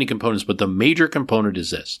has many components, but the major component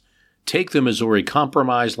is this. Take the Missouri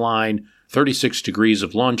Compromise line, 36 degrees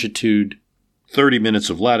of longitude, 30 minutes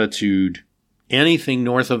of latitude. Anything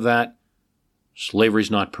north of that, slavery's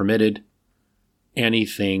not permitted.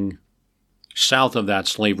 Anything south of that,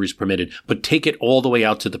 slavery's permitted. But take it all the way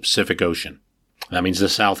out to the Pacific Ocean. That means the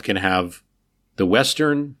South can have the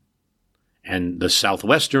western and the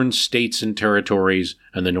southwestern states and territories,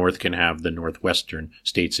 and the North can have the northwestern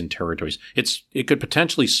states and territories. It could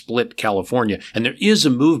potentially split California, and there is a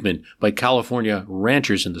movement by California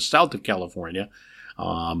ranchers in the south of California,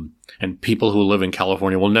 and people who live in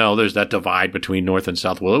California will know there's that divide between North and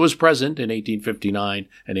South. Well, it was present in 1859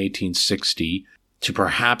 and 1860 to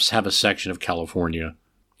perhaps have a section of California,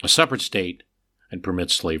 a separate state, and permit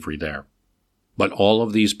slavery there. But all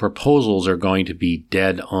of these proposals are going to be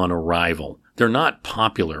dead on arrival. They're not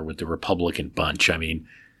popular with the Republican bunch. I mean,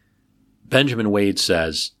 Benjamin Wade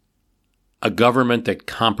says, a government that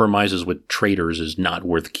compromises with traitors is not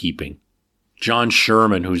worth keeping. John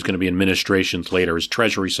Sherman, who's going to be in administrations later, as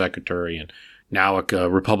Treasury Secretary and now a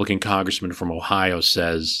Republican congressman from Ohio,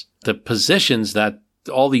 says the positions that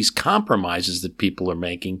all these compromises that people are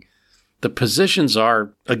making, the positions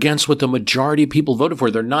are against what the majority of people voted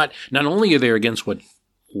for. They're not only are they against what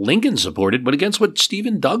Lincoln supported, but against what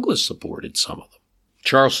Stephen Douglas supported, some of them.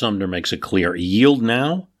 Charles Sumner makes it clear, yield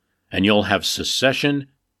now, and you'll have secession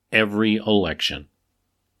every election.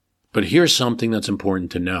 But here's something that's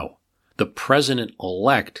important to know. The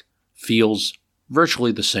president-elect feels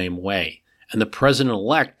virtually the same way. And the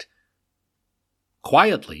president-elect,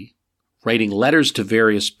 quietly, writing letters to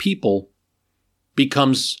various people,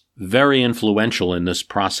 becomes very influential in this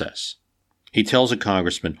process. He tells a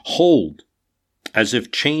congressman, hold, as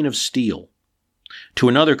if chain of steel. To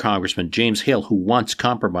another congressman, James Hale, who wants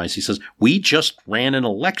compromise, he says, we just ran an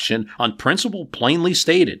election on principle plainly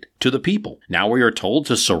stated to the people. Now we are told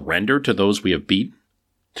to surrender to those we have beaten.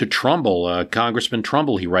 To Trumbull, Congressman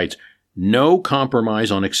Trumbull, he writes, no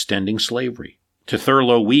compromise on extending slavery. To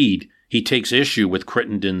Thurlow Weed, he takes issue with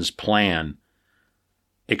Crittenden's plan.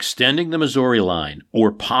 Extending the Missouri line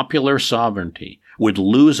or popular sovereignty would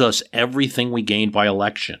lose us everything we gained by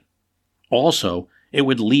election. Also, it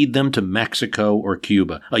would lead them to Mexico or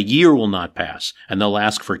Cuba. A year will not pass, and they'll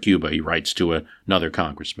ask for Cuba, he writes to another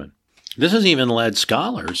congressman. This has even led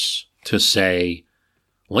scholars to say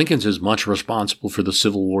Lincoln's as much responsible for the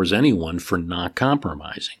Civil War as anyone for not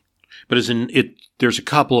compromising. But there's a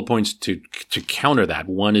couple of points to counter that.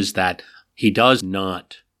 One is that he does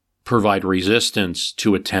not provide resistance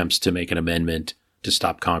to attempts to make an amendment to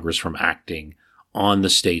stop Congress from acting on the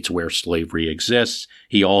states where slavery exists.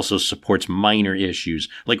 He also supports minor issues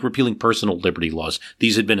like repealing personal liberty laws.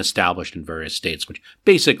 These had been established in various states, which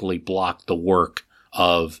basically blocked the work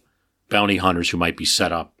of bounty hunters who might be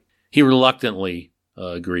set up. He reluctantly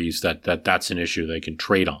agrees that that's an issue they can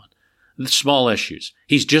trade on. The small issues.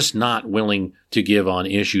 He's just not willing to give on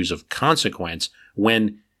issues of consequence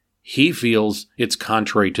when he feels it's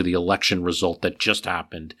contrary to the election result that just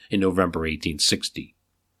happened in November 1860.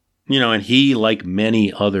 And he, like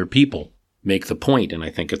many other people, make the point, and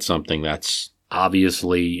I think it's something that's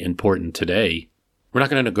obviously important today. We're not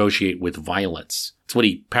going to negotiate with violence.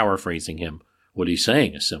 It's paraphrasing him, what he's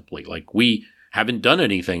saying is simply, like, we haven't done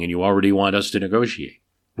anything and you already want us to negotiate.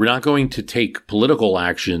 We're not going to take political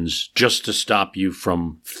actions just to stop you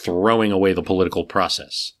from throwing away the political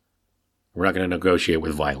process. We're not going to negotiate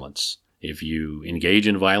with violence. If you engage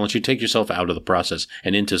in violence, you take yourself out of the process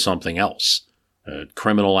and into something else.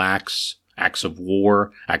 Criminal acts, acts of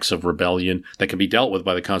war, acts of rebellion that can be dealt with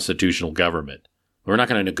by the constitutional government. We're not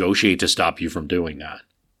going to negotiate to stop you from doing that.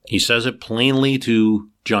 He says it plainly to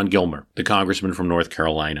John Gilmer, the congressman from North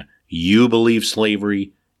Carolina. You believe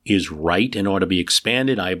slavery is right and ought to be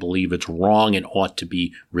expanded. I believe it's wrong and ought to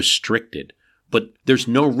be restricted. But there's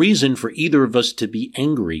no reason for either of us to be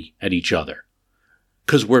angry at each other,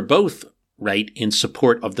 because we're both right in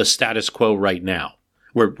support of the status quo right now.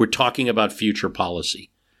 We're talking about future policy.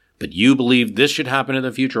 But you believe this should happen in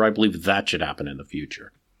the future. I believe that should happen in the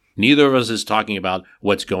future. Neither of us is talking about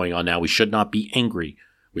what's going on now. We should not be angry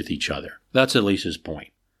with each other. That's at least his point.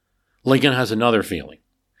 Lincoln has another feeling,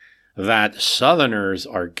 that Southerners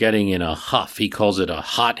are getting in a huff. He calls it a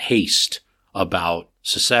hot haste about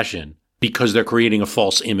secession because they're creating a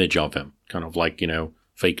false image of him. Kind of like,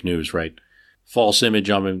 fake news, right? False image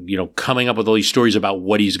of him, coming up with all these stories about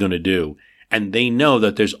what he's going to do. And they know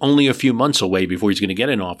that there's only a few months away before he's going to get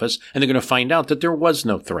in office, and they're going to find out that there was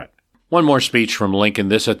no threat. One more speech from Lincoln,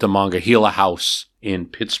 this at the Monongahela House in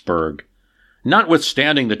Pittsburgh.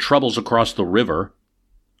 Notwithstanding the troubles across the river,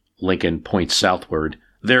 Lincoln points southward,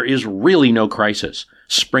 there is really no crisis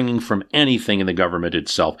springing from anything in the government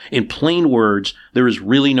itself. In plain words, there is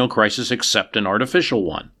really no crisis except an artificial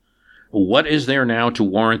one. What is there now to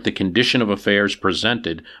warrant the condition of affairs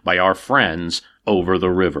presented by our friends over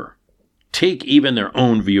the river? Take even their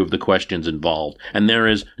own view of the questions involved, and there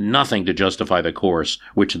is nothing to justify the course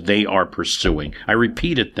which they are pursuing. I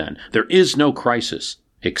repeat it then, there is no crisis,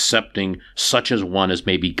 excepting such as one as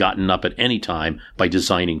may be gotten up at any time by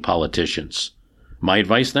designing politicians. My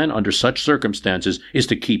advice then, under such circumstances, is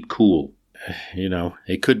to keep cool.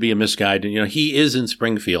 It could be a misguided, he is in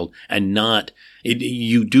Springfield and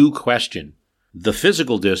you do question the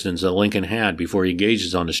physical distance that Lincoln had before he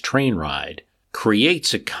engages on his train ride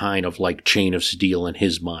creates a kind of like chain of steel in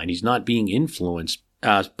his mind. He's not being influenced,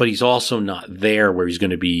 but he's also not there where he's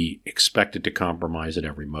going to be expected to compromise at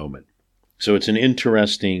every moment. So it's an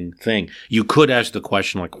interesting thing. You could ask the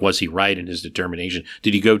question, was he right in his determination?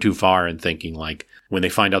 Did he go too far in thinking, when they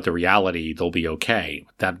find out the reality, they'll be okay?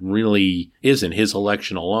 That really isn't. His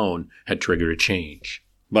election alone had triggered a change.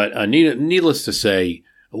 But needless to say,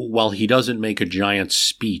 while he doesn't make a giant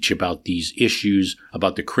speech about these issues,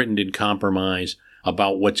 about the Crittenden Compromise,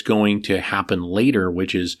 about what's going to happen later,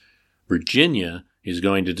 which is Virginia is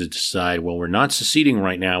going to decide, we're not seceding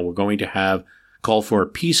right now. We're going to call for a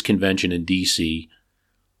peace convention in D.C.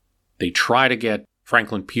 They try to get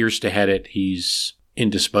Franklin Pierce to head it. He's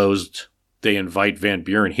indisposed. They invite Van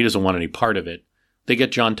Buren. He doesn't want any part of it. They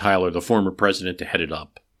get John Tyler, the former president, to head it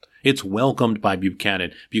up. It's welcomed by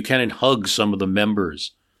Buchanan. Buchanan hugs some of the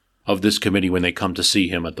members of this committee when they come to see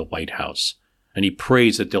him at the White House. And he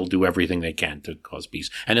prays that they'll do everything they can to cause peace.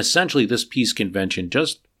 And essentially, this peace convention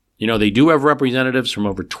they do have representatives from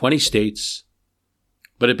over 20 states,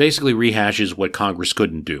 but it basically rehashes what Congress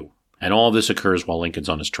couldn't do. And all this occurs while Lincoln's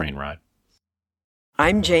on his train ride.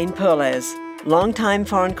 I'm Jane Perlez, longtime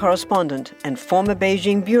foreign correspondent and former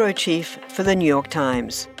Beijing bureau chief for the New York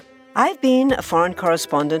Times. I've been a foreign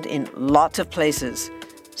correspondent in lots of places: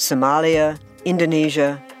 Somalia,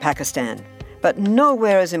 Indonesia, Pakistan, but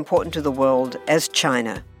nowhere as important to the world as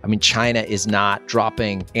China. China is not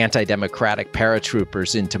dropping anti-democratic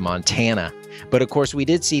paratroopers into Montana. But of course, we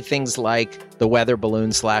did see things like the weather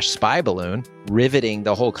balloon/spy balloon riveting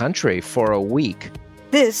the whole country for a week.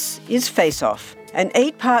 This is Face Off, an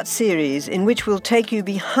 8-part series in which we'll take you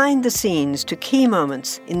behind the scenes to key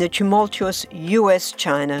moments in the tumultuous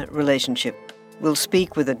U.S.-China relationship. We'll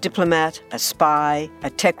speak with a diplomat, a spy, a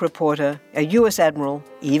tech reporter, a U.S. admiral,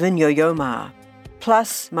 even Yo-Yo Ma.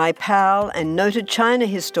 Plus, my pal and noted China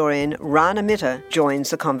historian Rana Mitter joins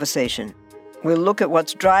the conversation. We'll look at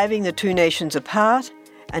what's driving the two nations apart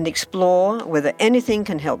and explore whether anything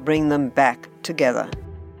can help bring them back together.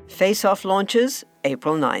 Face Off launches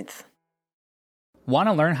April 9th. Want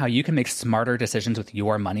to learn how you can make smarter decisions with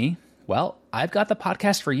your money? Well, I've got the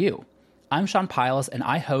podcast for you. I'm Sean Piles, and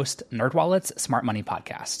I host NerdWallet's Smart Money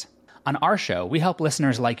Podcast. On our show, we help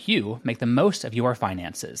listeners like you make the most of your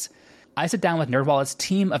finances. I sit down with NerdWallet's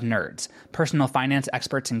team of nerds, personal finance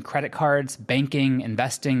experts in credit cards, banking,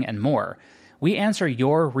 investing, and more. We answer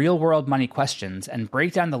your real-world money questions and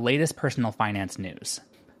break down the latest personal finance news.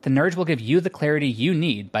 The nerds will give you the clarity you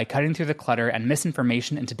need by cutting through the clutter and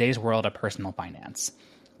misinformation in today's world of personal finance.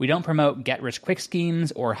 We don't promote get-rich-quick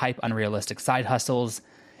schemes or hype unrealistic side hustles.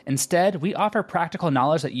 Instead, we offer practical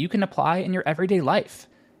knowledge that you can apply in your everyday life.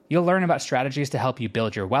 You'll learn about strategies to help you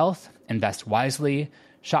build your wealth, invest wisely,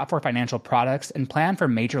 shop for financial products, and plan for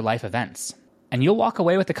major life events. And you'll walk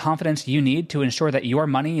away with the confidence you need to ensure that your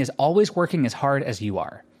money is always working as hard as you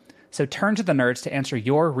are. So turn to the nerds to answer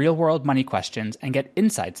your real-world money questions and get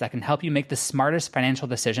insights that can help you make the smartest financial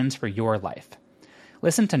decisions for your life.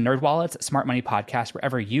 Listen to NerdWallet's Smart Money Podcast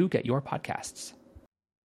wherever you get your podcasts.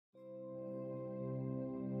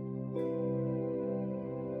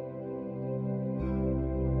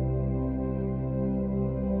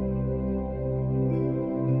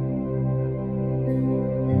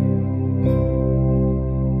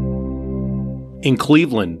 In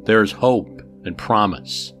Cleveland, there's hope and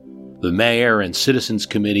promise. The mayor and citizens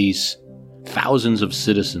committees, thousands of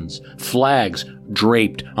citizens, flags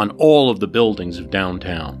draped on all of the buildings of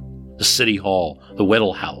downtown. The City Hall, the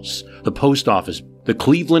Weddell House, the post office, the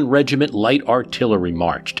Cleveland Regiment Light Artillery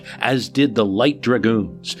marched, as did the Light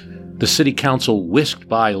Dragoons. The city council whisked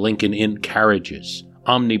by Lincoln in carriages,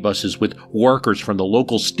 omnibuses with workers from the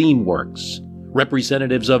local steamworks,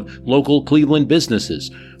 representatives of local Cleveland businesses,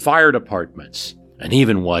 fire departments, and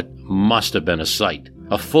even what must have been a sight,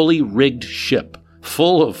 a fully rigged ship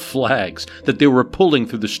full of flags that they were pulling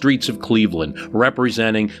through the streets of Cleveland,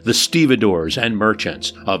 representing the stevedores and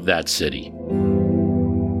merchants of that city.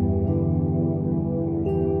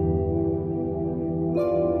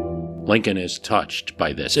 Lincoln is touched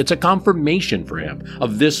by this. It's a confirmation for him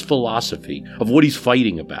of this philosophy, of what he's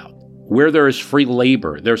fighting about. Where there is free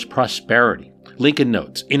labor, there's prosperity. Lincoln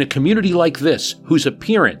notes, in a community like this, whose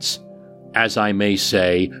appearance, as I may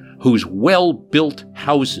say, whose well-built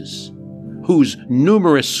houses, whose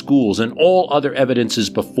numerous schools and all other evidences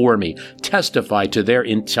before me testify to their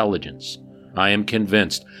intelligence, I am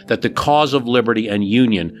convinced that the cause of liberty and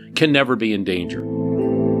union can never be in danger.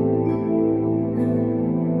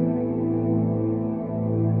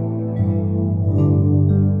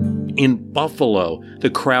 In Buffalo, the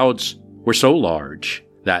crowds were so large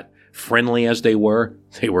that, friendly as they were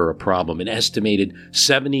a problem. An estimated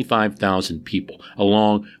 75,000 people,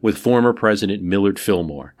 along with former President Millard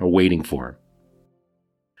Fillmore, are waiting for him.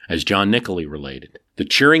 As John Nicolay related, the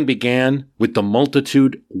cheering began with the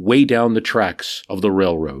multitude way down the tracks of the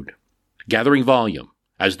railroad, gathering volume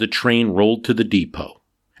as the train rolled to the depot,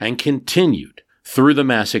 and continued through the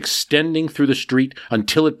mass, extending through the street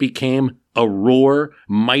until it became a roar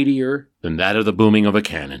mightier than that of the booming of a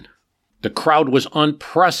cannon. The crowd was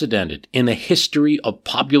unprecedented in the history of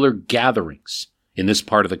popular gatherings in this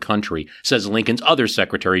part of the country, says Lincoln's other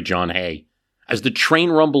secretary, John Hay. As the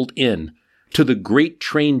train rumbled in to the great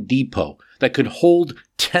train depot that could hold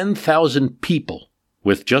 10,000 people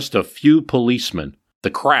with just a few policemen,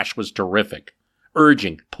 the crash was terrific.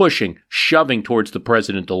 Urging, pushing, shoving towards the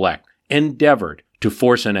president-elect, endeavored to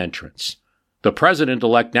force an entrance. The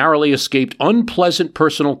president-elect narrowly escaped unpleasant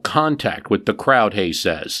personal contact with the crowd, Hay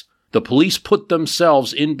says. The police put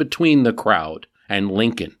themselves in between the crowd and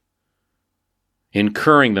Lincoln,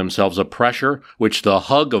 incurring themselves a pressure which the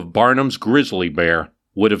hug of Barnum's grizzly bear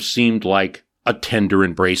would have seemed like a tender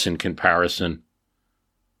embrace in comparison.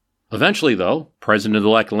 Eventually, though,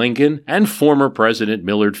 President-elect Lincoln and former President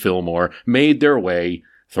Millard Fillmore made their way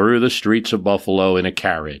through the streets of Buffalo in a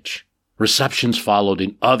carriage. Receptions followed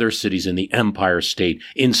in other cities in the Empire State.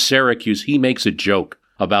 In Syracuse, he makes a joke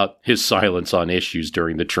about his silence on issues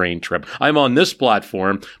during the train trip. I'm on this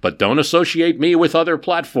platform, but don't associate me with other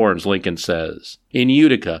platforms, Lincoln says. In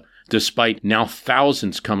Utica, despite now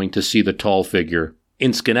thousands coming to see the tall figure.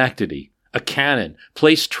 In Schenectady, a cannon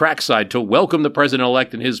placed trackside to welcome the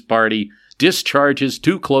president-elect and his party discharges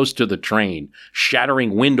too close to the train,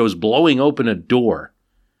 shattering windows, blowing open a door,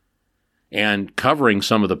 and covering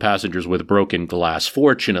some of the passengers with broken glass.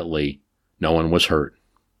 Fortunately, no one was hurt.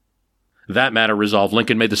 That matter resolved,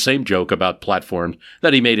 Lincoln made the same joke about platforms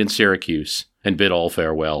that he made in Syracuse and bid all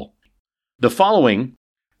farewell. The following,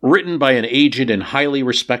 written by an aged and highly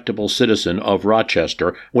respectable citizen of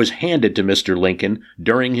Rochester, was handed to Mr. Lincoln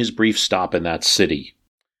during his brief stop in that city.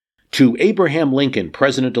 To Abraham Lincoln,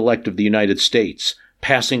 President-elect of the United States,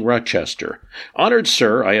 passing Rochester. Honored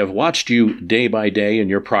sir, I have watched you day by day in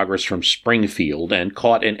your progress from Springfield and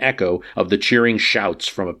caught an echo of the cheering shouts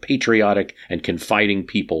from a patriotic and confiding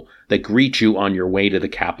people that greet you on your way to the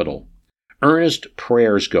Capitol. Earnest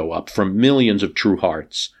prayers go up from millions of true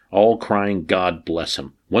hearts, all crying, God bless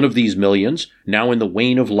him. One of these millions, now in the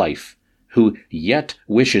wane of life, who yet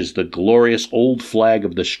wishes the glorious old flag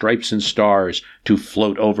of the stripes and stars to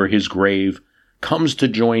float over his grave, comes to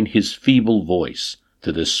join his feeble voice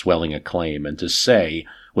to this swelling acclaim, and to say,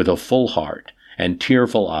 with a full heart, and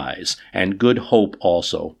tearful eyes, and good hope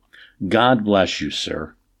also, God bless you,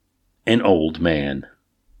 sir, an old man.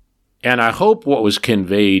 And I hope what was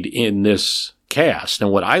conveyed in this cast, and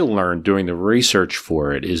what I learned during the research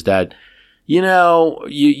for it, is that,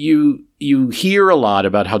 you hear a lot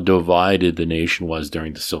about how divided the nation was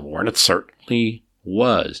during the Civil War, and it certainly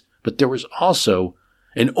was. But there was also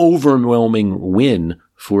an overwhelming win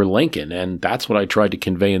for Lincoln, and that's what I tried to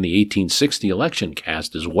convey in the 1860 election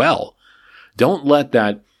cast as well. Don't let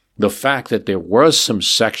the fact that there was some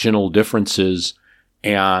sectional differences,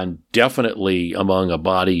 and definitely among a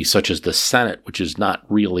body such as the Senate, which is not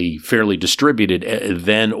really fairly distributed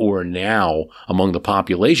then or now among the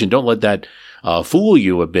population, don't let that fool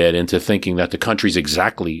you a bit into thinking that the country's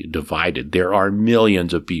exactly divided. There are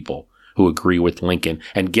millions of people who agree with Lincoln,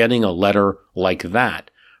 and getting a letter like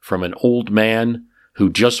that from an old man who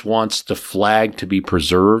just wants the flag to be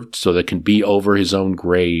preserved so that it can be over his own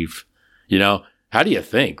grave. How do you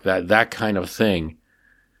think that that kind of thing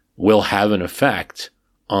will have an effect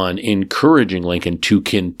on encouraging Lincoln to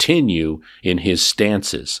continue in his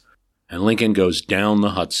stances? And Lincoln goes down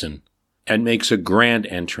the Hudson and makes a grand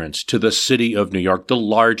entrance to the city of New York, the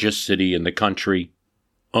largest city in the country.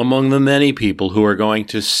 Among the many people who are going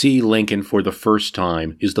to see Lincoln for the first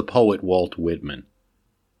time is the poet Walt Whitman.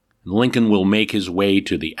 Lincoln will make his way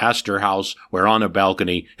to the Astor House, where on a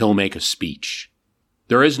balcony he'll make a speech.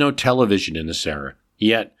 There is no television in this era,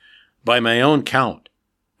 yet, by my own count,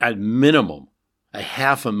 at minimum,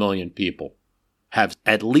 500,000 people have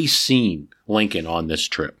at least seen Lincoln on this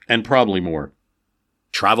trip, and probably more.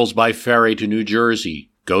 Travels by ferry to New Jersey,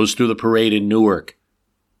 goes through the parade in Newark.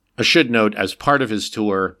 I should note, as part of his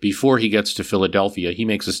tour, before he gets to Philadelphia, he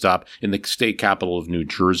makes a stop in the state capital of New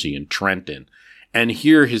Jersey, in Trenton. And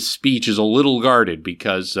here his speech is a little guarded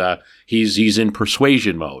because he's in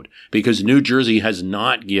persuasion mode, because New Jersey has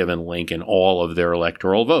not given Lincoln all of their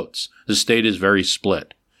electoral votes. The state is very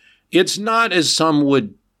split. It's not, as some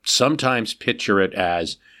would sometimes picture it,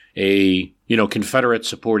 as a Confederate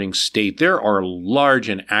supporting state. There are large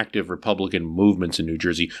and active Republican movements in New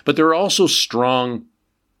Jersey, but there are also strong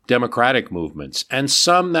Democratic movements, and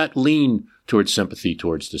some that lean towards sympathy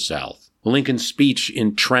towards the South. Lincoln's speech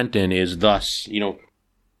in Trenton is thus,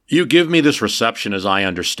 you give me this reception, as I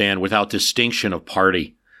understand, without distinction of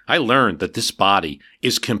party. I learned that this body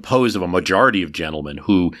is composed of a majority of gentlemen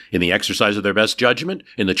who, in the exercise of their best judgment,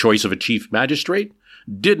 in the choice of a chief magistrate,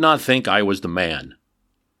 did not think I was the man.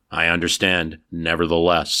 I understand,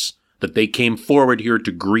 nevertheless, that they came forward here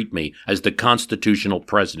to greet me as the constitutional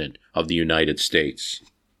president of the United States.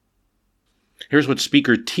 Here's what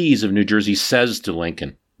Speaker Tease of New Jersey says to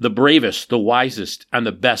Lincoln. The bravest, the wisest, and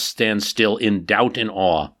the best stand still in doubt and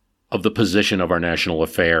awe of the position of our national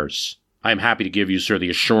affairs. I am happy to give you, sir, the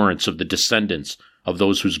assurance of the descendants of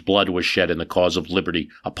those whose blood was shed in the cause of liberty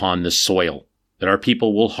upon this soil, that our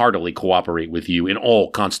people will heartily cooperate with you in all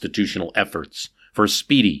constitutional efforts for a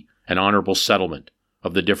speedy and honorable settlement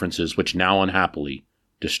of the differences which now unhappily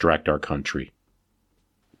distract our country.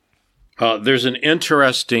 There's an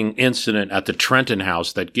interesting incident at the Trenton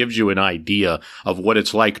House that gives you an idea of what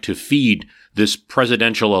it's like to feed this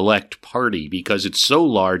presidential-elect party, because it's so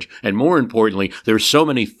large, and more importantly, there's so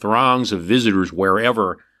many throngs of visitors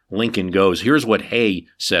wherever Lincoln goes. Here's what Hay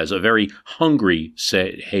says, a very hungry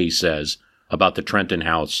Hay says, about the Trenton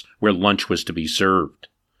House, where lunch was to be served.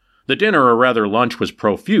 The dinner, or rather lunch, was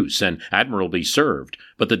profuse and admirably served,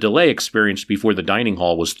 but the delay experienced before the dining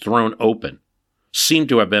hall was thrown open seemed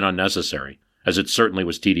to have been unnecessary, as it certainly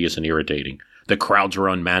was tedious and irritating. The crowds were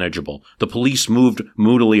unmanageable. The police moved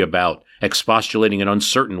moodily about, expostulating and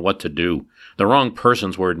uncertain what to do. The wrong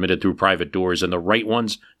persons were admitted through private doors, and the right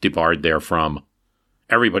ones debarred therefrom.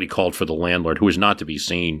 Everybody called for the landlord, who was not to be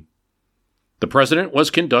seen. The president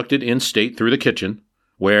was conducted in state through the kitchen,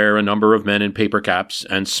 where a number of men in paper caps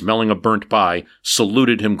and smelling a burnt pie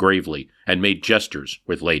saluted him gravely and made gestures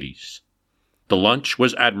with ladies. The lunch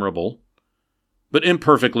was admirable, but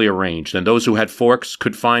imperfectly arranged, and those who had forks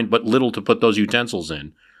could find but little to put those utensils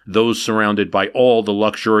in. Those surrounded by all the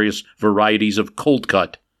luxurious varieties of cold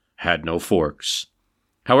cut had no forks.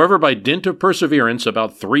 However, by dint of perseverance,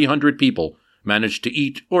 about 300 people managed to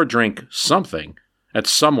eat or drink something at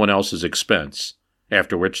someone else's expense,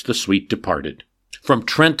 after which the suite departed. From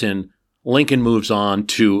Trenton, Lincoln moves on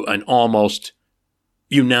to an almost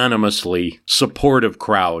unanimously supportive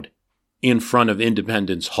crowd in front of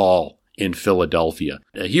Independence Hall in Philadelphia.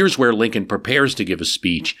 Here's where Lincoln prepares to give a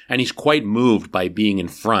speech, and he's quite moved by being in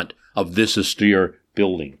front of this austere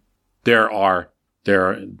building. There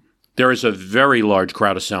is a very large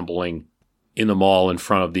crowd assembling in the mall in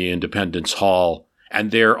front of the Independence Hall,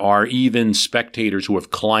 and there are even spectators who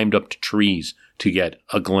have climbed up to trees to get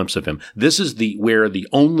a glimpse of him. This is where the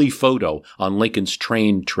only photo on Lincoln's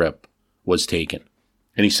train trip was taken.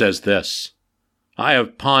 And he says this: I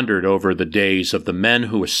have pondered over the days of the men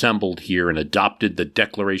who assembled here and adopted the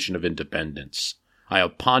Declaration of Independence. I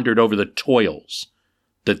have pondered over the toils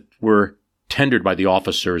that were tendered by the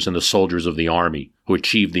officers and the soldiers of the army who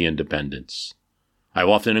achieved the independence. I have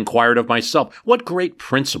often inquired of myself, what great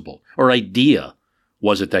principle or idea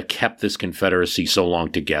was it that kept this Confederacy so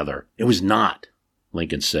long together? It was not,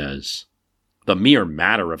 Lincoln says, the mere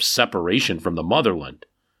matter of separation from the motherland,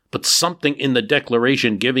 but something in the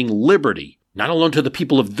Declaration giving liberty not alone to the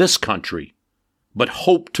people of this country, but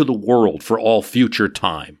hope to the world for all future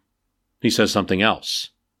time. He says something else.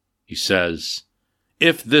 He says,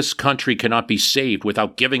 if this country cannot be saved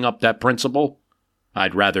without giving up that principle,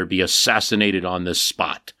 I'd rather be assassinated on this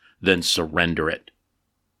spot than surrender it.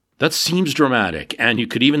 That seems dramatic, and you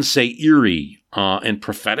could even say eerie and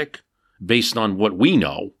prophetic, based on what we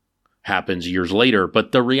know happens years later.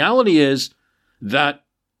 But the reality is that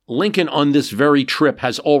Lincoln on this very trip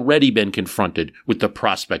has already been confronted with the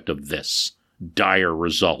prospect of this dire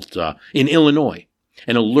result. In Illinois,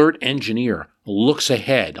 an alert engineer looks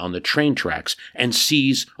ahead on the train tracks and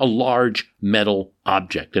sees a large metal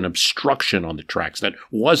object, an obstruction on the tracks that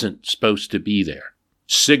wasn't supposed to be there.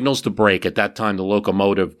 signals to brake. At that time, the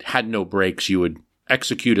locomotive had no brakes. You would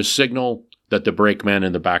execute a signal that the brakeman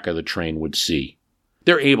in the back of the train would see.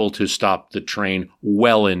 They're able to stop the train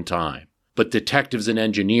well in time. But detectives and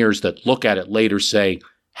engineers that look at it later say,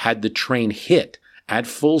 had the train hit at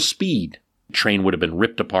full speed, the train would have been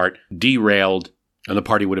ripped apart, derailed, and the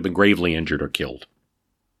party would have been gravely injured or killed.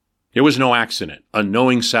 It was no accident. A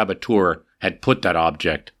knowing saboteur had put that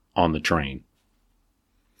object on the train.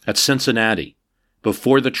 At Cincinnati,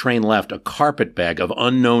 before the train left, a carpet bag of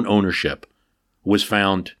unknown ownership was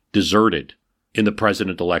found deserted in the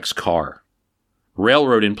president-elect's car.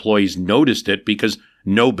 Railroad employees noticed it because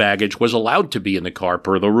no baggage was allowed to be in the car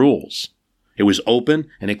per the rules. It was open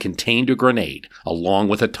and it contained a grenade, along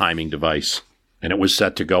with a timing device, and it was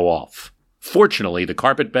set to go off. Fortunately, the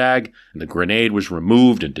carpet bag and the grenade was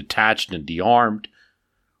removed and detached and dearmed.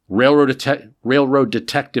 Railroad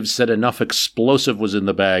detectives said enough explosive was in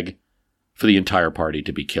the bag for the entire party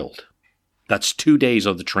to be killed. That's 2 days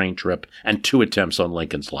of the train trip and 2 attempts on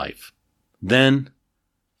Lincoln's life. Then,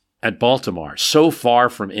 at Baltimore, so far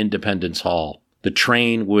from Independence Hall, the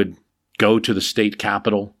train would go to the state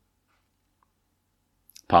capitol,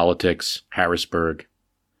 politics, Harrisburg,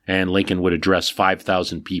 and Lincoln would address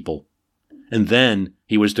 5,000 people. And then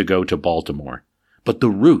he was to go to Baltimore. But the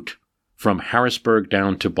route from Harrisburg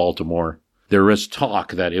down to Baltimore, there is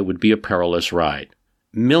talk that it would be a perilous ride.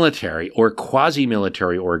 Military or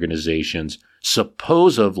quasi-military organizations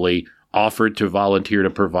supposedly offered to volunteer to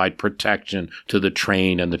provide protection to the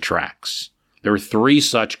train and the tracks. There were 3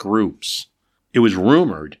 such groups. It was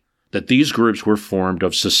rumored that these groups were formed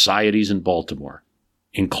of societies in Baltimore,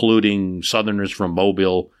 including Southerners from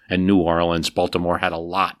Mobile and New Orleans. Baltimore had a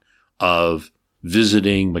lot of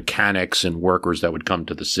visiting mechanics and workers that would come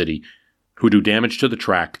to the city who do damage to the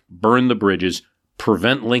track, burn the bridges,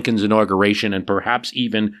 prevent Lincoln's inauguration, and perhaps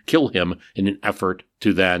even kill him in an effort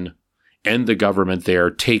to then end the government there,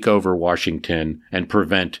 take over Washington, and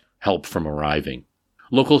prevent help from arriving.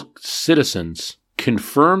 Local citizens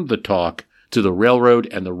confirmed the talk to the railroad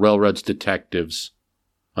and the railroad's detectives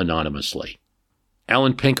anonymously.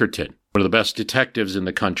 Allan Pinkerton, one of the best detectives in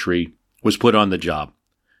the country, was put on the job.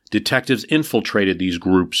 Detectives infiltrated these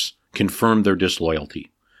groups, confirmed their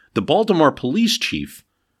disloyalty. The Baltimore police chief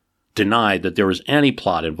denied that there was any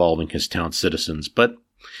plot involving his town's citizens, but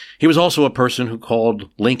he was also a person who called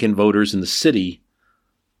Lincoln voters in the city,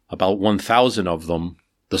 about 1,000 of them,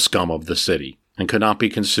 the scum of the city, and could not be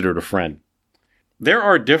considered a friend. There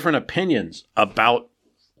are different opinions about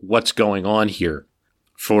what's going on here.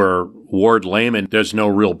 For Ward Layman, there's no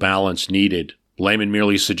real balance needed. Layman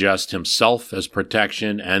merely suggests himself as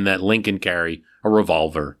protection and that Lincoln carry a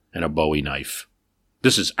revolver and a Bowie knife.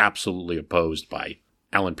 This is absolutely opposed by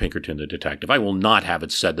Allan Pinkerton, the detective. I will not have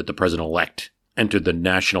it said that the president-elect entered the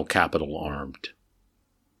national capital armed.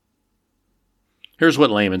 Here's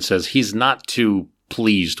what Layman says. He's not too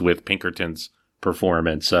pleased with Pinkerton's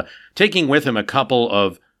performance. Taking with him a couple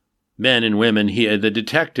of men and women, the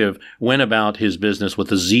detective went about his business with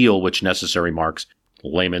the zeal which necessary marks.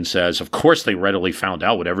 Layman says, of course they readily found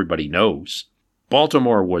out what everybody knows.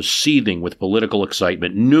 Baltimore was seething with political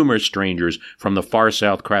excitement. Numerous strangers from the far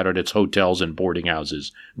south crowded its hotels and boarding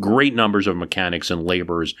houses. Great numbers of mechanics and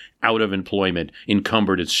laborers out of employment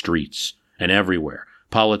encumbered its streets. And everywhere,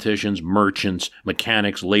 politicians, merchants,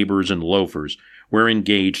 mechanics, laborers, and loafers were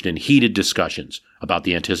engaged in heated discussions about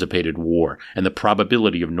the anticipated war and the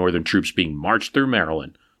probability of Northern troops being marched through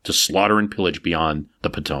Maryland to slaughter and pillage beyond the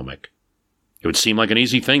Potomac. It would seem like an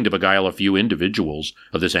easy thing to beguile a few individuals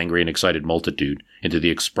of this angry and excited multitude into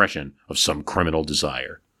the expression of some criminal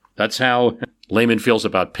desire. That's how Layman feels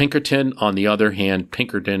about Pinkerton. On the other hand,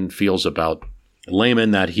 Pinkerton feels about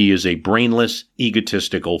Layman that he is a brainless,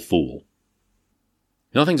 egotistical fool.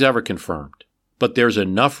 Nothing's ever confirmed, but there's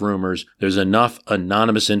enough rumors, there's enough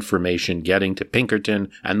anonymous information getting to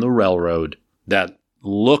Pinkerton and the railroad that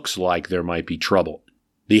looks like there might be trouble.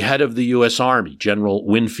 The head of the U.S. Army, General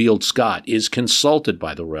Winfield Scott, is consulted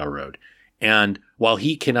by the railroad, and while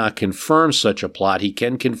he cannot confirm such a plot, he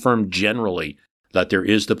can confirm generally that there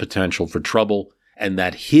is the potential for trouble and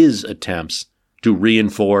that his attempts to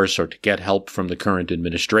reinforce or to get help from the current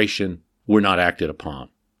administration were not acted upon.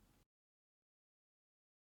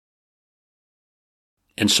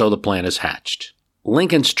 And so the plan is hatched.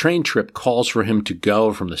 Lincoln's train trip calls for him to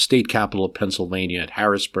go from the state capital of Pennsylvania at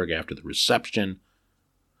Harrisburg after the reception,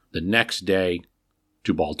 the next day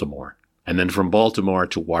to Baltimore, and then from Baltimore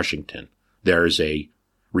to Washington. There's a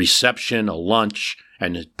reception, a lunch,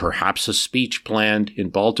 and perhaps a speech planned in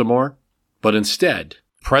Baltimore. But instead,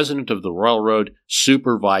 the president of the railroad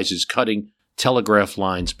supervises cutting telegraph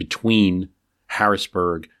lines between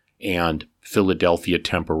Harrisburg and Philadelphia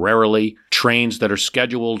temporarily. Trains that are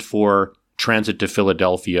scheduled for transit to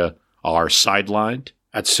Philadelphia are sidelined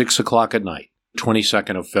at 6 o'clock at night,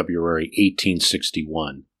 22nd of February,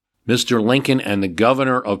 1861. Mr. Lincoln and the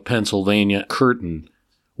governor of Pennsylvania, Curtin,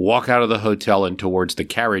 walk out of the hotel and towards the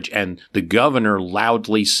carriage, and the governor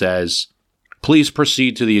loudly says, "Please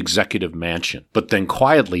proceed to the executive mansion," but then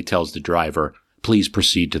quietly tells the driver, "Please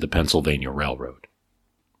proceed to the Pennsylvania Railroad."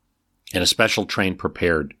 And a special train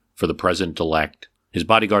prepared for the president-elect, his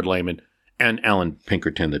bodyguard Layman, and Allan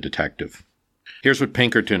Pinkerton, the detective. Here's what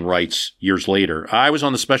Pinkerton writes years later. "I was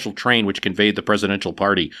on the special train which conveyed the presidential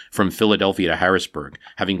party from Philadelphia to Harrisburg,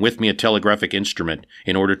 having with me a telegraphic instrument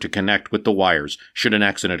in order to connect with the wires should an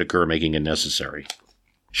accident occur making it necessary.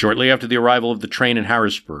 Shortly after the arrival of the train in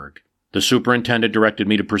Harrisburg, the superintendent directed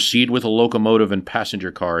me to proceed with a locomotive and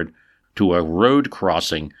passenger car to a road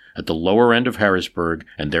crossing at the lower end of Harrisburg,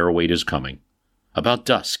 and there await his coming. About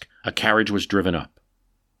dusk, a carriage was driven up.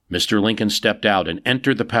 Mr. Lincoln stepped out and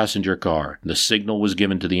entered the passenger car. The signal was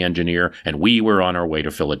given to the engineer, and we were on our way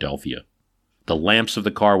to Philadelphia. The lamps of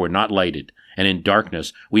the car were not lighted, and in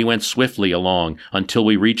darkness we went swiftly along until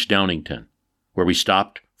we reached Downingtown, where we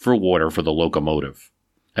stopped for water for the locomotive.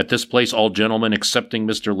 At this place all gentlemen excepting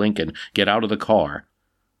Mr. Lincoln get out of the car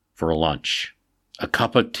for a lunch. A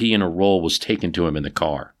cup of tea and a roll was taken to him in the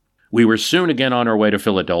car. We were soon again on our way to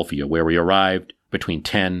Philadelphia, where we arrived between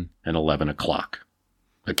 10 and 11 o'clock.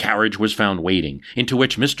 A carriage was found waiting, into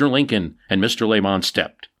which Mr. Lincoln and Mr. Lamont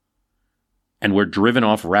stepped, and were driven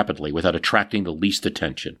off rapidly without attracting the least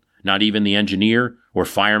attention, not even the engineer or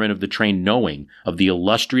fireman of the train knowing of the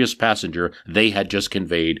illustrious passenger they had just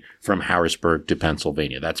conveyed from Harrisburg to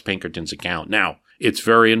Pennsylvania. That's Pinkerton's account. Now, it's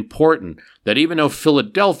very important that even though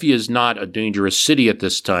Philadelphia is not a dangerous city at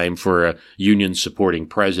this time for a Union-supporting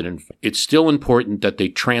president, it's still important that they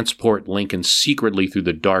transport Lincoln secretly through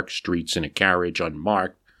the dark streets in a carriage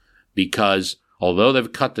unmarked, because although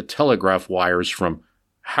they've cut the telegraph wires from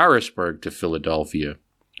Harrisburg to Philadelphia,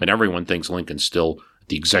 and everyone thinks Lincoln's still at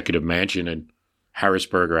the executive mansion in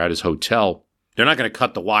Harrisburg or at his hotel, they're not going to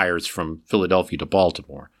cut the wires from Philadelphia to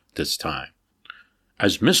Baltimore this time.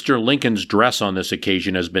 As Mr. Lincoln's dress on this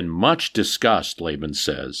occasion has been much discussed, Laban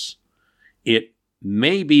says, it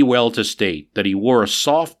may be well to state that he wore a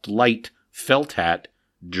soft, light felt hat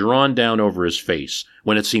drawn down over his face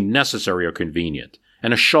when it seemed necessary or convenient,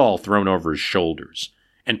 and a shawl thrown over his shoulders,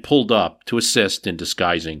 and pulled up to assist in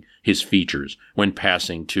disguising his features when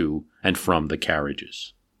passing to and from the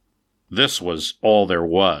carriages. This was all there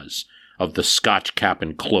was of the Scotch cap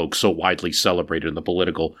and cloak so widely celebrated in the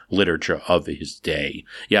political literature of his day.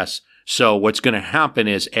 Yes, so what's going to happen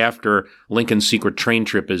is after Lincoln's secret train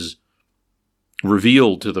trip is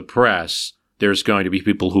revealed to the press, there's going to be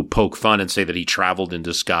people who poke fun and say that he traveled in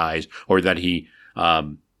disguise or that he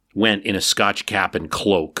went in a Scotch cap and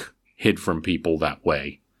cloak, hid from people that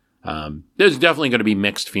way. There's definitely going to be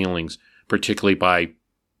mixed feelings, particularly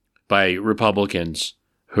by Republicans.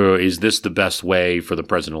 Who is this the best way for the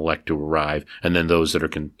president-elect to arrive? And then those that are,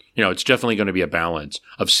 it's definitely going to be a balance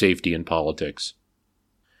of safety and politics.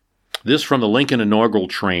 This from the Lincoln inaugural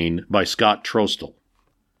train by Scott Trostel.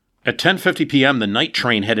 At 10:50 p.m., the night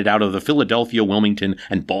train headed out of the Philadelphia, Wilmington,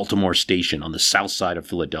 and Baltimore station on the south side of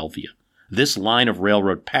Philadelphia. This line of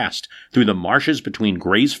railroad passed through the marshes between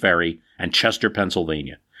Gray's Ferry and Chester,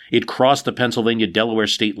 Pennsylvania. It crossed the Pennsylvania-Delaware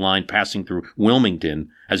state line, passing through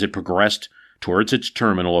Wilmington as it progressed towards its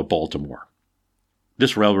terminal at Baltimore.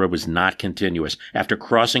 This railroad was not continuous. After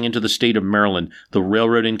crossing into the state of Maryland, the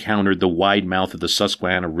railroad encountered the wide mouth of the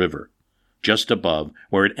Susquehanna River, just above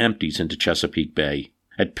where it empties into Chesapeake Bay.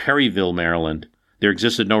 At Perryville, Maryland, there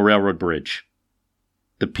existed no railroad bridge.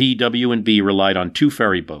 The PW&B relied on 2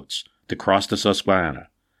 ferry boats to cross the Susquehanna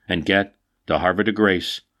and get to Havre de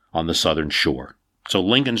Grace on the southern shore. So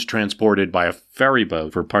Lincoln's transported by a ferry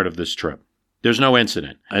boat for part of this trip. There's no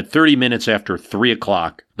incident. At 30 minutes after 3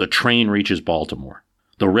 o'clock, the train reaches Baltimore.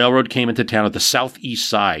 The railroad came into town at the southeast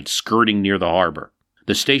side, skirting near the harbor.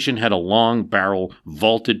 The station had a long barrel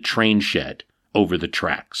vaulted train shed over the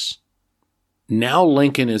tracks. Now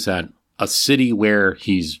Lincoln is at a city where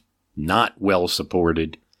he's not well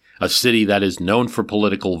supported, a city that is known for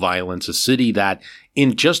political violence, a city that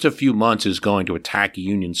in just a few months is going to attack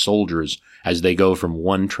Union soldiers as they go from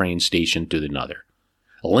one train station to another.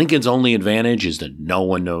 Lincoln's only advantage is that no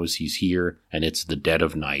one knows he's here, and it's the dead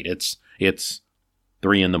of night. It's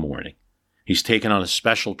 3 a.m. He's taken on a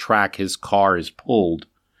special track. His car is pulled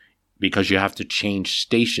because you have to change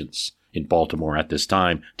stations in Baltimore at this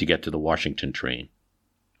time to get to the Washington train.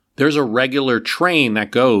 There's a regular train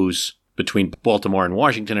that goes between Baltimore and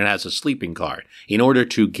Washington. It has a sleeping car. In order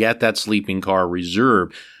to get that sleeping car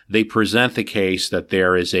reserved, they present the case that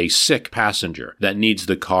there is a sick passenger that needs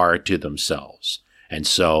the car to themselves. And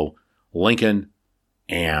so Lincoln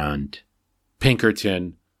and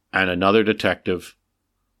Pinkerton and another detective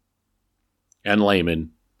and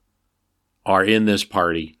Lehman are in this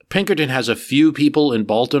party. Pinkerton has a few people in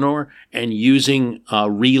Baltimore, and using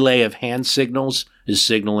a relay of hand signals is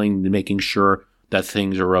signaling, making sure that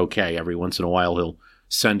things are okay. Every once in a while, he'll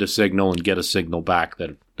send a signal and get a signal back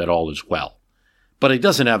that all is well. But he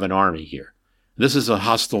doesn't have an army here. This is a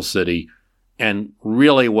hostile city, and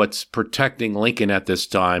really what's protecting Lincoln at this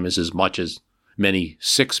time is as much as many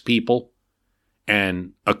 6 people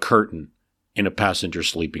and a curtain in a passenger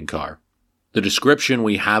sleeping car. The description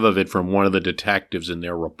we have of it from one of the detectives in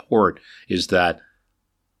their report is that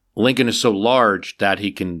Lincoln is so large that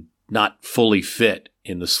he can not fully fit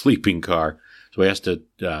in the sleeping car, so he has to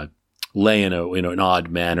lay in an odd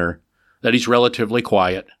manner, that he's relatively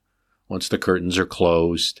quiet. Once the curtains are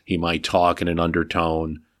closed, he might talk in an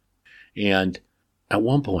undertone. And at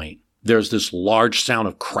one point, there's this large sound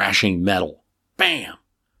of crashing metal. Bam!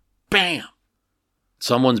 Bam!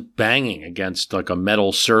 Someone's banging against like a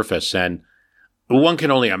metal surface, and one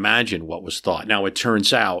can only imagine what was thought. Now, it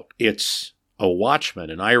turns out it's a watchman,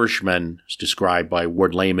 an Irishman, is described by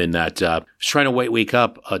Ward Lehman, that was trying to wake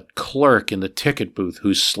up a clerk in the ticket booth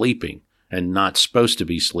who's sleeping and not supposed to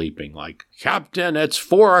be sleeping. Like, Captain, it's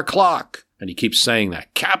 4 o'clock. And he keeps saying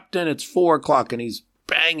that. Captain, it's 4 o'clock. And he's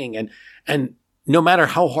banging. And no matter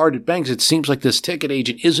how hard it bangs, it seems like this ticket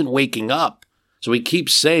agent isn't waking up. So he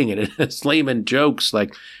keeps saying it. And as Lehman jokes,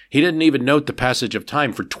 like, he didn't even note the passage of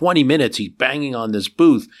time. For 20 minutes, he's banging on this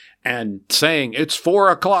booth and saying, it's 4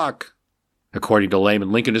 o'clock. According to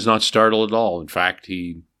Lehman, Lincoln is not startled at all. In fact,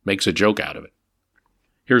 he makes a joke out of it.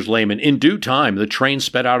 Here's Lehman. In due time, the train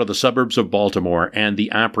sped out of the suburbs of Baltimore, and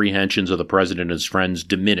the apprehensions of the president and his friends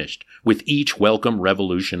diminished with each welcome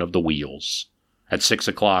revolution of the wheels. At 6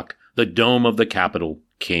 o'clock, the dome of the Capitol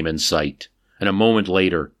came in sight, and a moment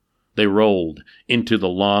later, they rolled into the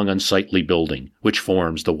long, unsightly building which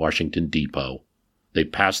forms the Washington Depot. They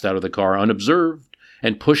passed out of the car unobserved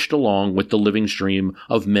and pushed along with the living stream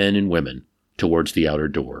of men and women towards the outer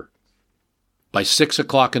door. By 6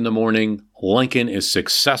 o'clock in the morning, Lincoln is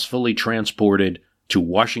successfully transported to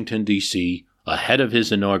Washington, D.C., ahead of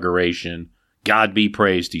his inauguration. God be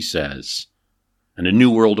praised, he says. And a new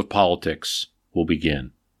world of politics will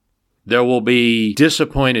begin. There will be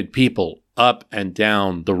disappointed people up and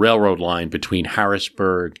down the railroad line between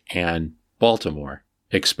Harrisburg and Baltimore,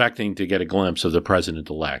 expecting to get a glimpse of the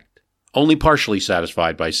president-elect, only partially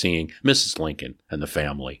satisfied by seeing Mrs. Lincoln and the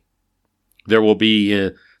family. There will be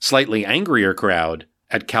a slightly angrier crowd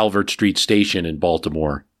at Calvert Street Station in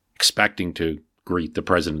Baltimore, expecting to greet the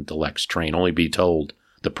president-elect's train, only be told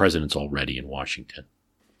the president's already in Washington.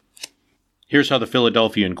 Here's how the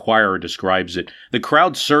Philadelphia Inquirer describes it. The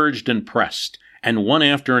crowd surged and pressed, and one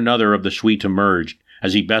after another of the suite emerged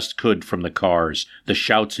as he best could from the cars. The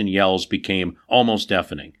shouts and yells became almost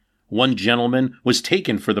deafening. One gentleman was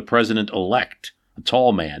taken for the president-elect, a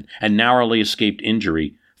tall man, and narrowly escaped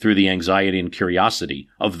injury through the anxiety and curiosity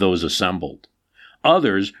of those assembled.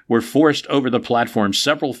 Others were forced over the platform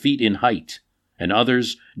several feet in height, and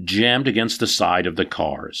others jammed against the side of the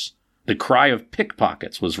cars. The cry of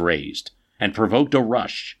pickpockets was raised, and provoked a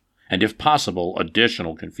rush, and if possible,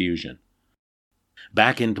 additional confusion.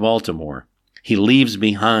 Back in Baltimore, he leaves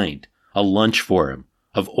behind a lunch for him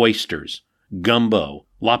of oysters, gumbo,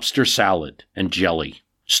 lobster salad, and jelly,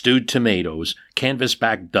 stewed tomatoes,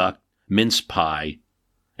 canvasback duck, mince pie,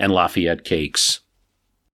 and Lafayette cakes.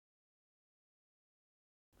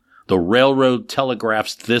 The railroad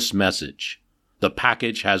telegraphs this message: the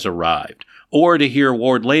package has arrived. Or, to hear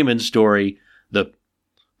Ward Lehman's story, the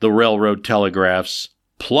railroad telegraphs,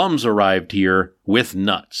 plums arrived here with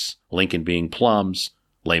nuts. Lincoln being plums,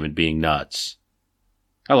 Lehman being nuts.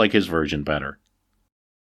 I like his version better.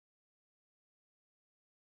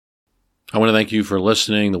 I want to thank you for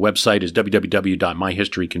listening. The website is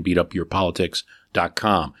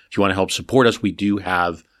www.myhistorycanbeatupyourpolitics.com. If you want to help support us, we do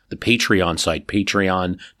have the Patreon site,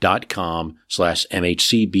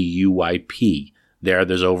 patreon.com/MHCBUYP.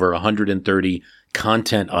 There's over 130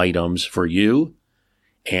 content items for you.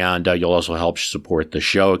 And you'll also help support the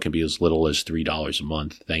show. It can be as little as $3 a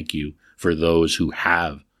month. Thank you for those who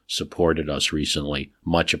have supported us recently.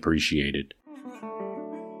 Much appreciated.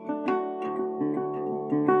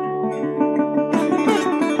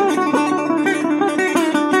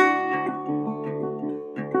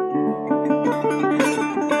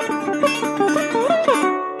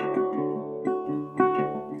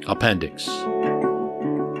 Appendix.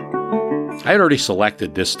 I had already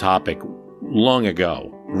selected this topic long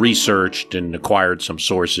ago, researched and acquired some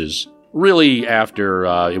sources really after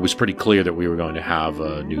it was pretty clear that we were going to have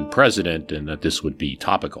a new president and that this would be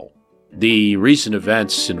topical. The recent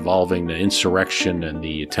events involving the insurrection and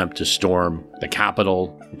the attempt to storm the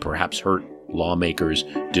Capitol, perhaps hurt lawmakers,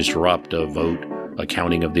 disrupt a vote, a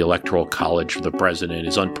counting of the Electoral College for the president,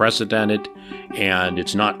 is unprecedented, and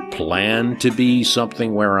it's not planned to be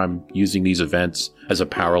something where I'm using these events as a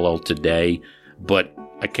parallel today, but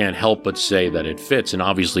I can't help but say that it fits. And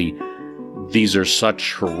obviously, these are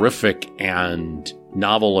such horrific and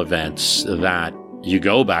novel events that you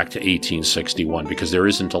go back to 1861 because there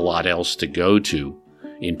isn't a lot else to go to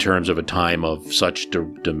in terms of a time of such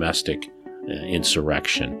domestic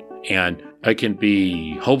insurrection. And it can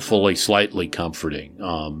be hopefully slightly comforting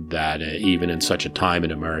that even in such a time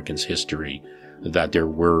in Americans' history that there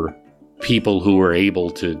were people who were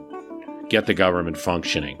able to get the government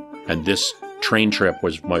functioning. And this train trip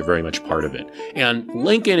was very much part of it. And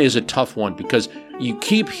Lincoln is a tough one because you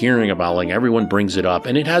keep hearing about Lincoln. Everyone brings it up,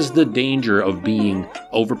 and it has the danger of being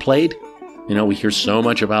overplayed. You know, we hear so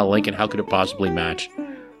much about Lincoln. How could it possibly match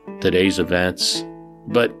today's events?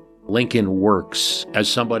 But Lincoln works as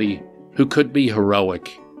somebody who could be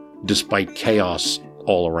heroic despite chaos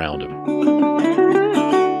all around him.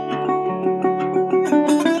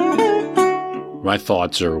 My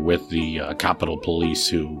thoughts are with the Capitol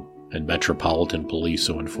Police and Metropolitan Police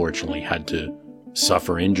who unfortunately had to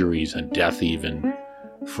suffer injuries and death even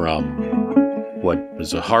from what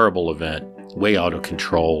was a horrible event, way out of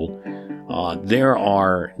control. There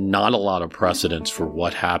are not a lot of precedents for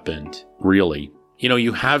what happened, really. You know,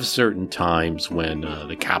 you have certain times when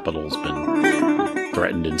the Capitol's been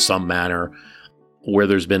threatened in some manner, where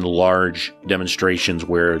there's been large demonstrations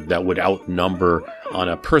where that would outnumber on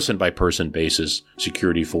a person-by-person basis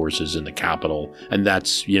security forces in the Capitol. And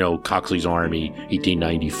that's, you know, Coxley's Army,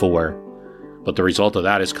 1894. But the result of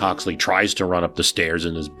that is Coxley tries to run up the stairs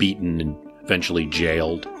and is beaten and eventually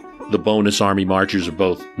jailed. The bonus army marches of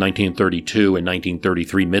both 1932 and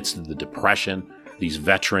 1933, midst of the Depression. These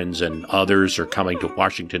veterans and others are coming to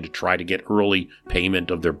Washington to try to get early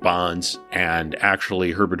payment of their bonds. And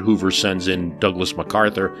actually, Herbert Hoover sends in Douglas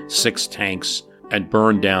MacArthur, 6 tanks, and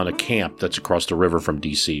burn down a camp that's across the river from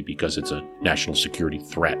D.C. because it's a national security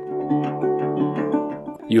threat.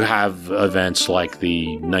 You have events like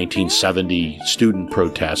the 1970 student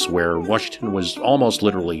protests where Washington was almost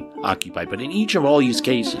literally occupied. But in each of all these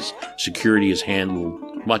cases, security is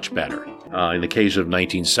handled much better. In the case of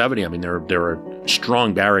 1970, I mean, there are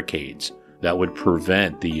strong barricades that would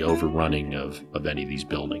prevent the overrunning of any of these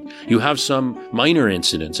buildings. You have some minor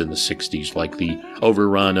incidents in the 60s, like the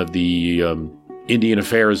overrun of the Indian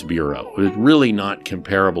Affairs Bureau. Really not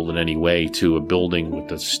comparable in any way to a building with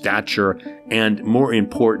the stature and, more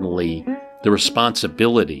importantly, the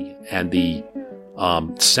responsibility and the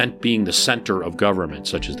being the center of government,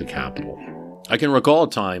 such as the Capitol. I can recall a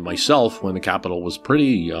time myself when the Capitol was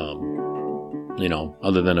pretty...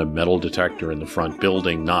 other than a metal detector in the front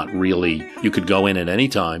building, not really. You could go in at any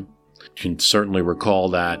time. You can certainly recall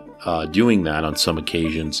that, doing that on some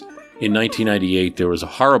occasions. In 1998, there was a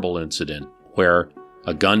horrible incident where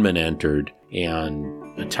a gunman entered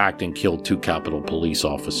and attacked and killed 2 Capitol Police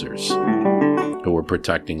officers who were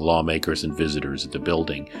protecting lawmakers and visitors at the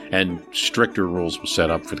building. And stricter rules were set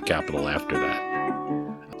up for the Capitol after that.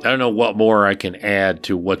 I don't know what more I can add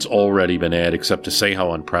to what's already been added except to say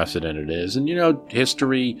how unprecedented it is. And,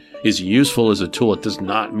 history is useful as a tool. It does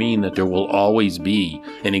not mean that there will always be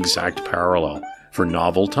an exact parallel for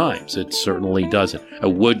novel times. It certainly doesn't. I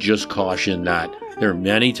would just caution that there are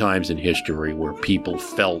many times in history where people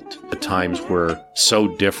felt the times were so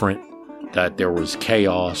different that there was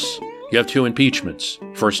chaos. You have 2 impeachments.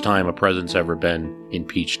 First time a president's ever been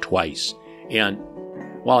impeached twice. And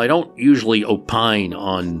while I don't usually opine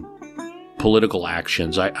on political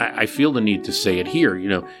actions, I feel the need to say it here.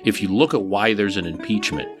 If you look at why there's an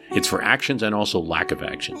impeachment, it's for actions and also lack of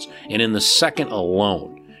actions. And in the second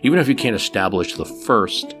alone, even if you can't establish the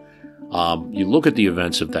first, you look at the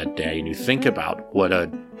events of that day and you think about what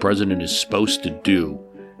a president is supposed to do,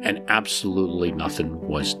 and absolutely nothing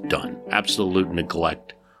was done. Absolute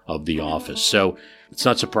neglect of the office. So it's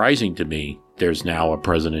not surprising to me there's now a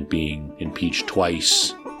president being impeached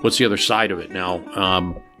twice. What's the other side of it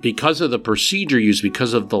now? Because of the procedure used,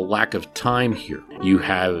 because of the lack of time here, you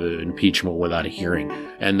have impeachment without a hearing.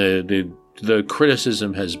 And the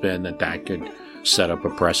criticism has been that could set up a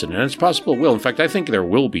precedent. And it's possible it will. In fact, I think there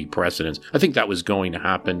will be precedents. I think that was going to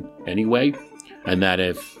happen anyway. And that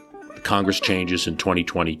if Congress changes in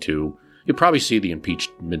 2022, you'll probably see the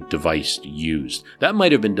impeachment device used. That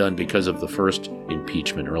might have been done because of the first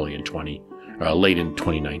impeachment late in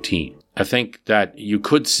 2019. I think that you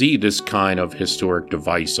could see this kind of historic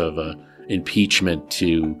device of impeachment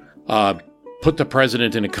to put the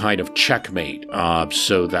president in a kind of checkmate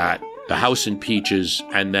so that the House impeaches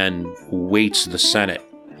and then waits the Senate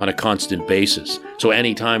on a constant basis. So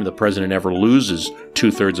anytime the president ever loses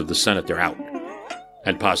 2/3 of the Senate, they're out.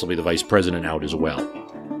 And possibly the vice president out as well.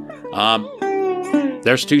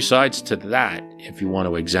 There's two sides to that if you want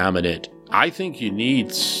to examine it. I think you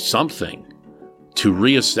need something to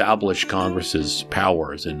reestablish Congress's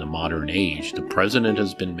powers in the modern age. The president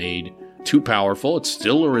has been made too powerful. It's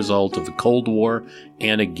still a result of the Cold War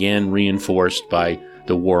and again reinforced by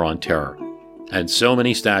the War on Terror. And so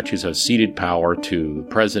many statutes have ceded power to the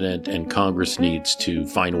president, and Congress needs to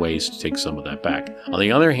find ways to take some of that back. On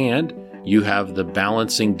the other hand, you have the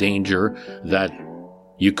balancing danger that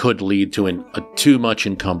you could lead to a too much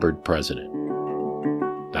encumbered president.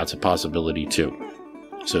 That's a possibility too.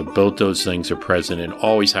 So both those things are present and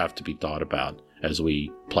always have to be thought about as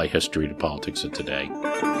we apply history to politics of today.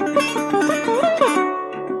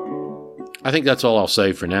 I think that's all I'll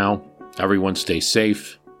say for now. Everyone stay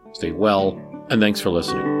safe, stay well, and thanks for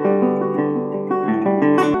listening.